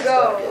to let it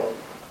go.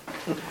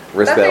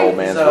 Risk that old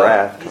man's He's a-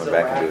 wrath he's coming a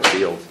back into his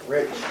field.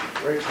 Rich man.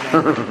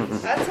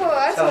 I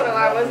told him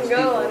I wasn't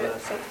going to let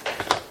it. So.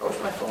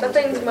 That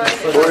thing's mine.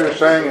 What you're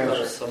saying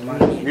is,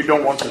 you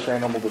don't want this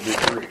animal to be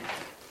free.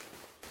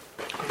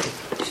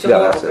 She's a Yeah,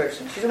 horrible that's it.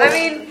 person. She's a I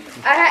horrible- mean,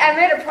 I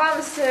made a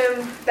promise to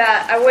him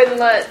that I wouldn't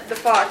let the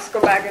fox go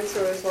back into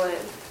his land.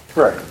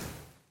 Right.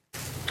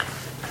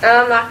 And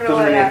I'm not going to Doesn't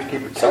let mean it you have to happen.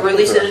 keep it. so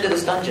release it into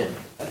this dungeon.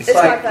 It's It's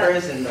like like that.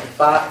 prison, the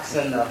fox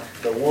and the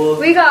wolf.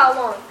 We got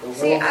along. The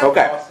See, wolf. I,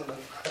 Okay.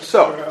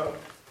 So,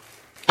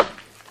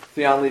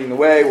 Theon leading the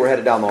way, we're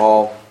headed down the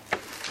hall.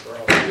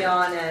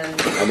 Theon and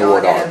the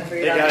war dog.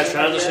 Hey guys,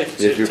 try not to shake.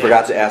 If you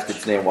forgot to ask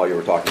its name while you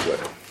were talking to it.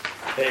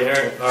 Hey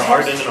Aaron, or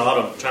Arden and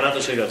Autumn, try not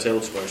to shake that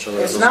table square. So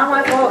It's not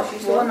my fault.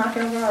 She's the one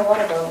knocking over my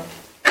water bottle.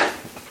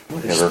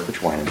 Whatever,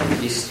 which one?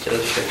 He's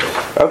just shaking.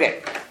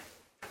 Okay.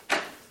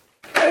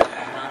 He's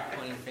not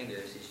pointing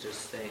fingers. He's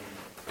just saying,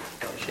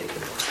 don't shake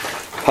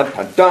it. Dun,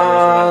 dun,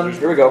 dun.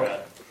 Here we go.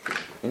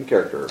 In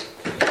character.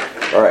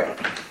 All right.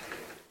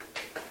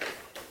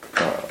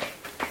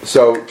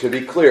 So, to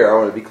be clear, I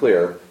want to be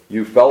clear,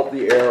 you felt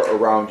the air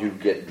around you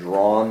get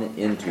drawn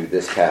into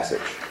this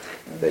passage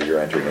that you're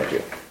entering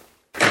into.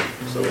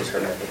 So it's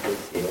hermetically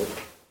sealed.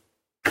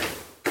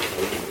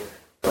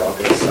 We're all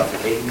gonna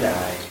suffocate and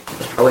die.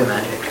 Probably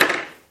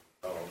magic.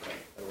 Oh, okay.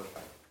 Then we're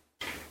fine.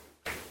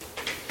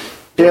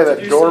 Yeah,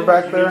 that door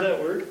back Did there, that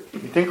word? you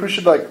think we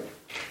should, like,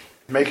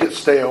 make it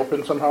stay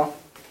open somehow?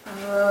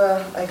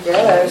 I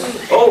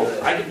guess. Oh,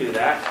 I can do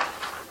that.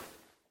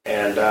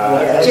 And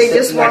Jake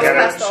just I walks gotta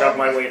past shove all.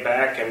 my way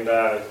back and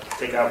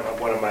take out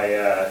one of my.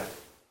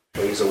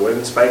 I'll use a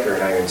wooden spike or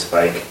an iron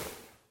spike.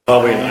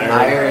 Probably an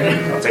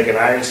iron. I'll take an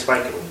iron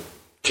spike and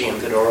jam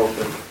the door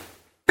open.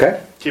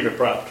 Okay. Keep it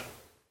propped.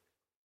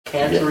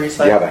 Can't You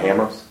recycle. have a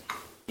hammer?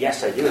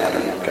 Yes, I do have a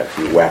hammer. Okay,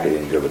 so you whack it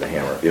in good with a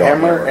hammer. If you don't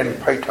have a Hammer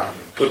and python.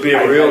 Would be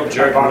a real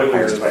jerk I bought move.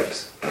 iron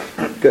spikes.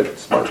 Good,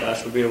 smart.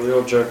 Josh would be a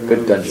real jerk Good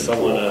move. dungeon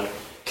Someone fool.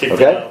 kick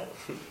Okay. it out.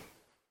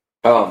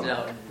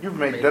 No, You've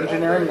made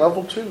dungeoneering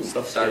level 2.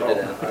 started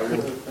it out.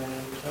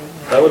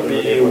 That would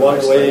be one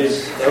way.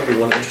 That would be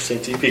one interesting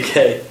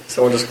TPK.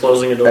 Someone just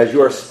closing a door. As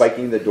you are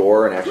spiking the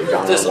door and actually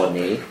down on one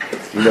knee,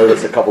 you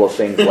notice a couple of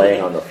things laying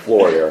on the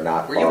floor that are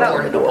not Were you far not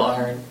from in the the door.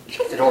 barn?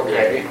 Shut the door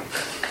behind you.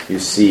 You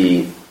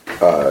see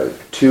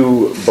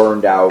 2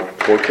 burned out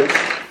torches.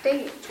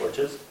 Dang it.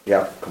 Torches.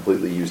 Yeah,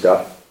 completely used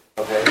up.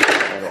 Okay.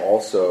 And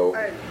also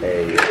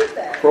a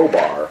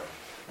crowbar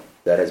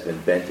that has been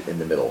bent in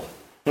the middle.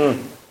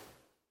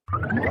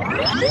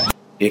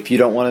 If you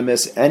don't want to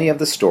miss any of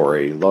the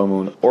story, Low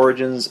Moon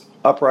Origins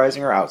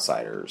Uprising or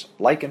Outsiders,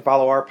 like and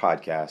follow our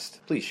podcast.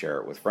 Please share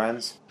it with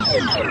friends.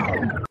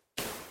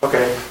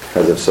 Okay.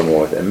 As if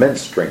someone with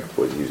immense strength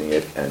was using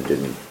it and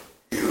didn't.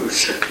 You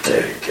should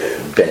take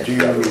it. Bench Do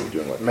that he was you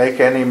doing with. make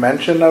any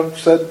mention of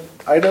said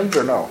items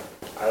or no?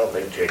 I don't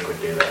think Jake would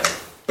do that.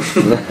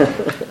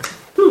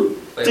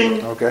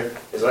 Ding. Okay.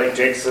 It's like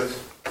Jake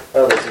says,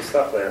 oh, there's some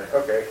stuff there.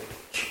 Okay.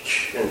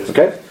 And just-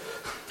 Okay.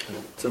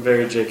 It's a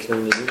very Jake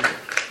thing to do.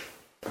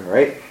 All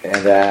right. And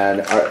then,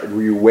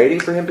 were you waiting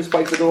for him to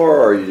spike the door,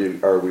 or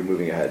are we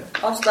moving ahead?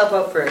 I'll stop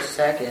up for a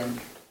second.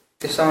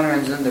 If someone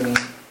runs into me,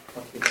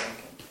 I'll keep walking.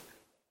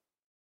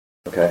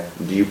 Okay.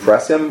 Do you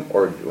press him,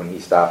 or when he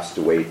stops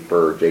to wait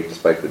for Jake to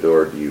spike the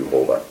door, do you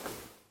hold up?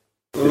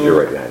 Because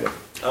you're right behind him.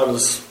 I'll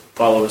just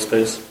follow his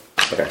pace.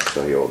 Okay,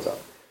 so he holds up.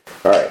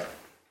 All right.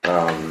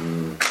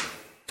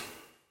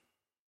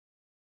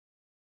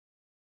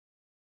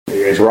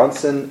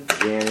 Brunson,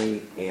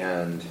 Danny,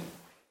 and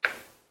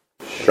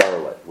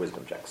Charlotte,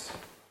 wisdom checks.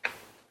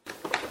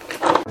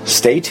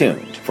 Stay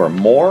tuned for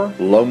more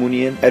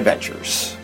Lomunian adventures.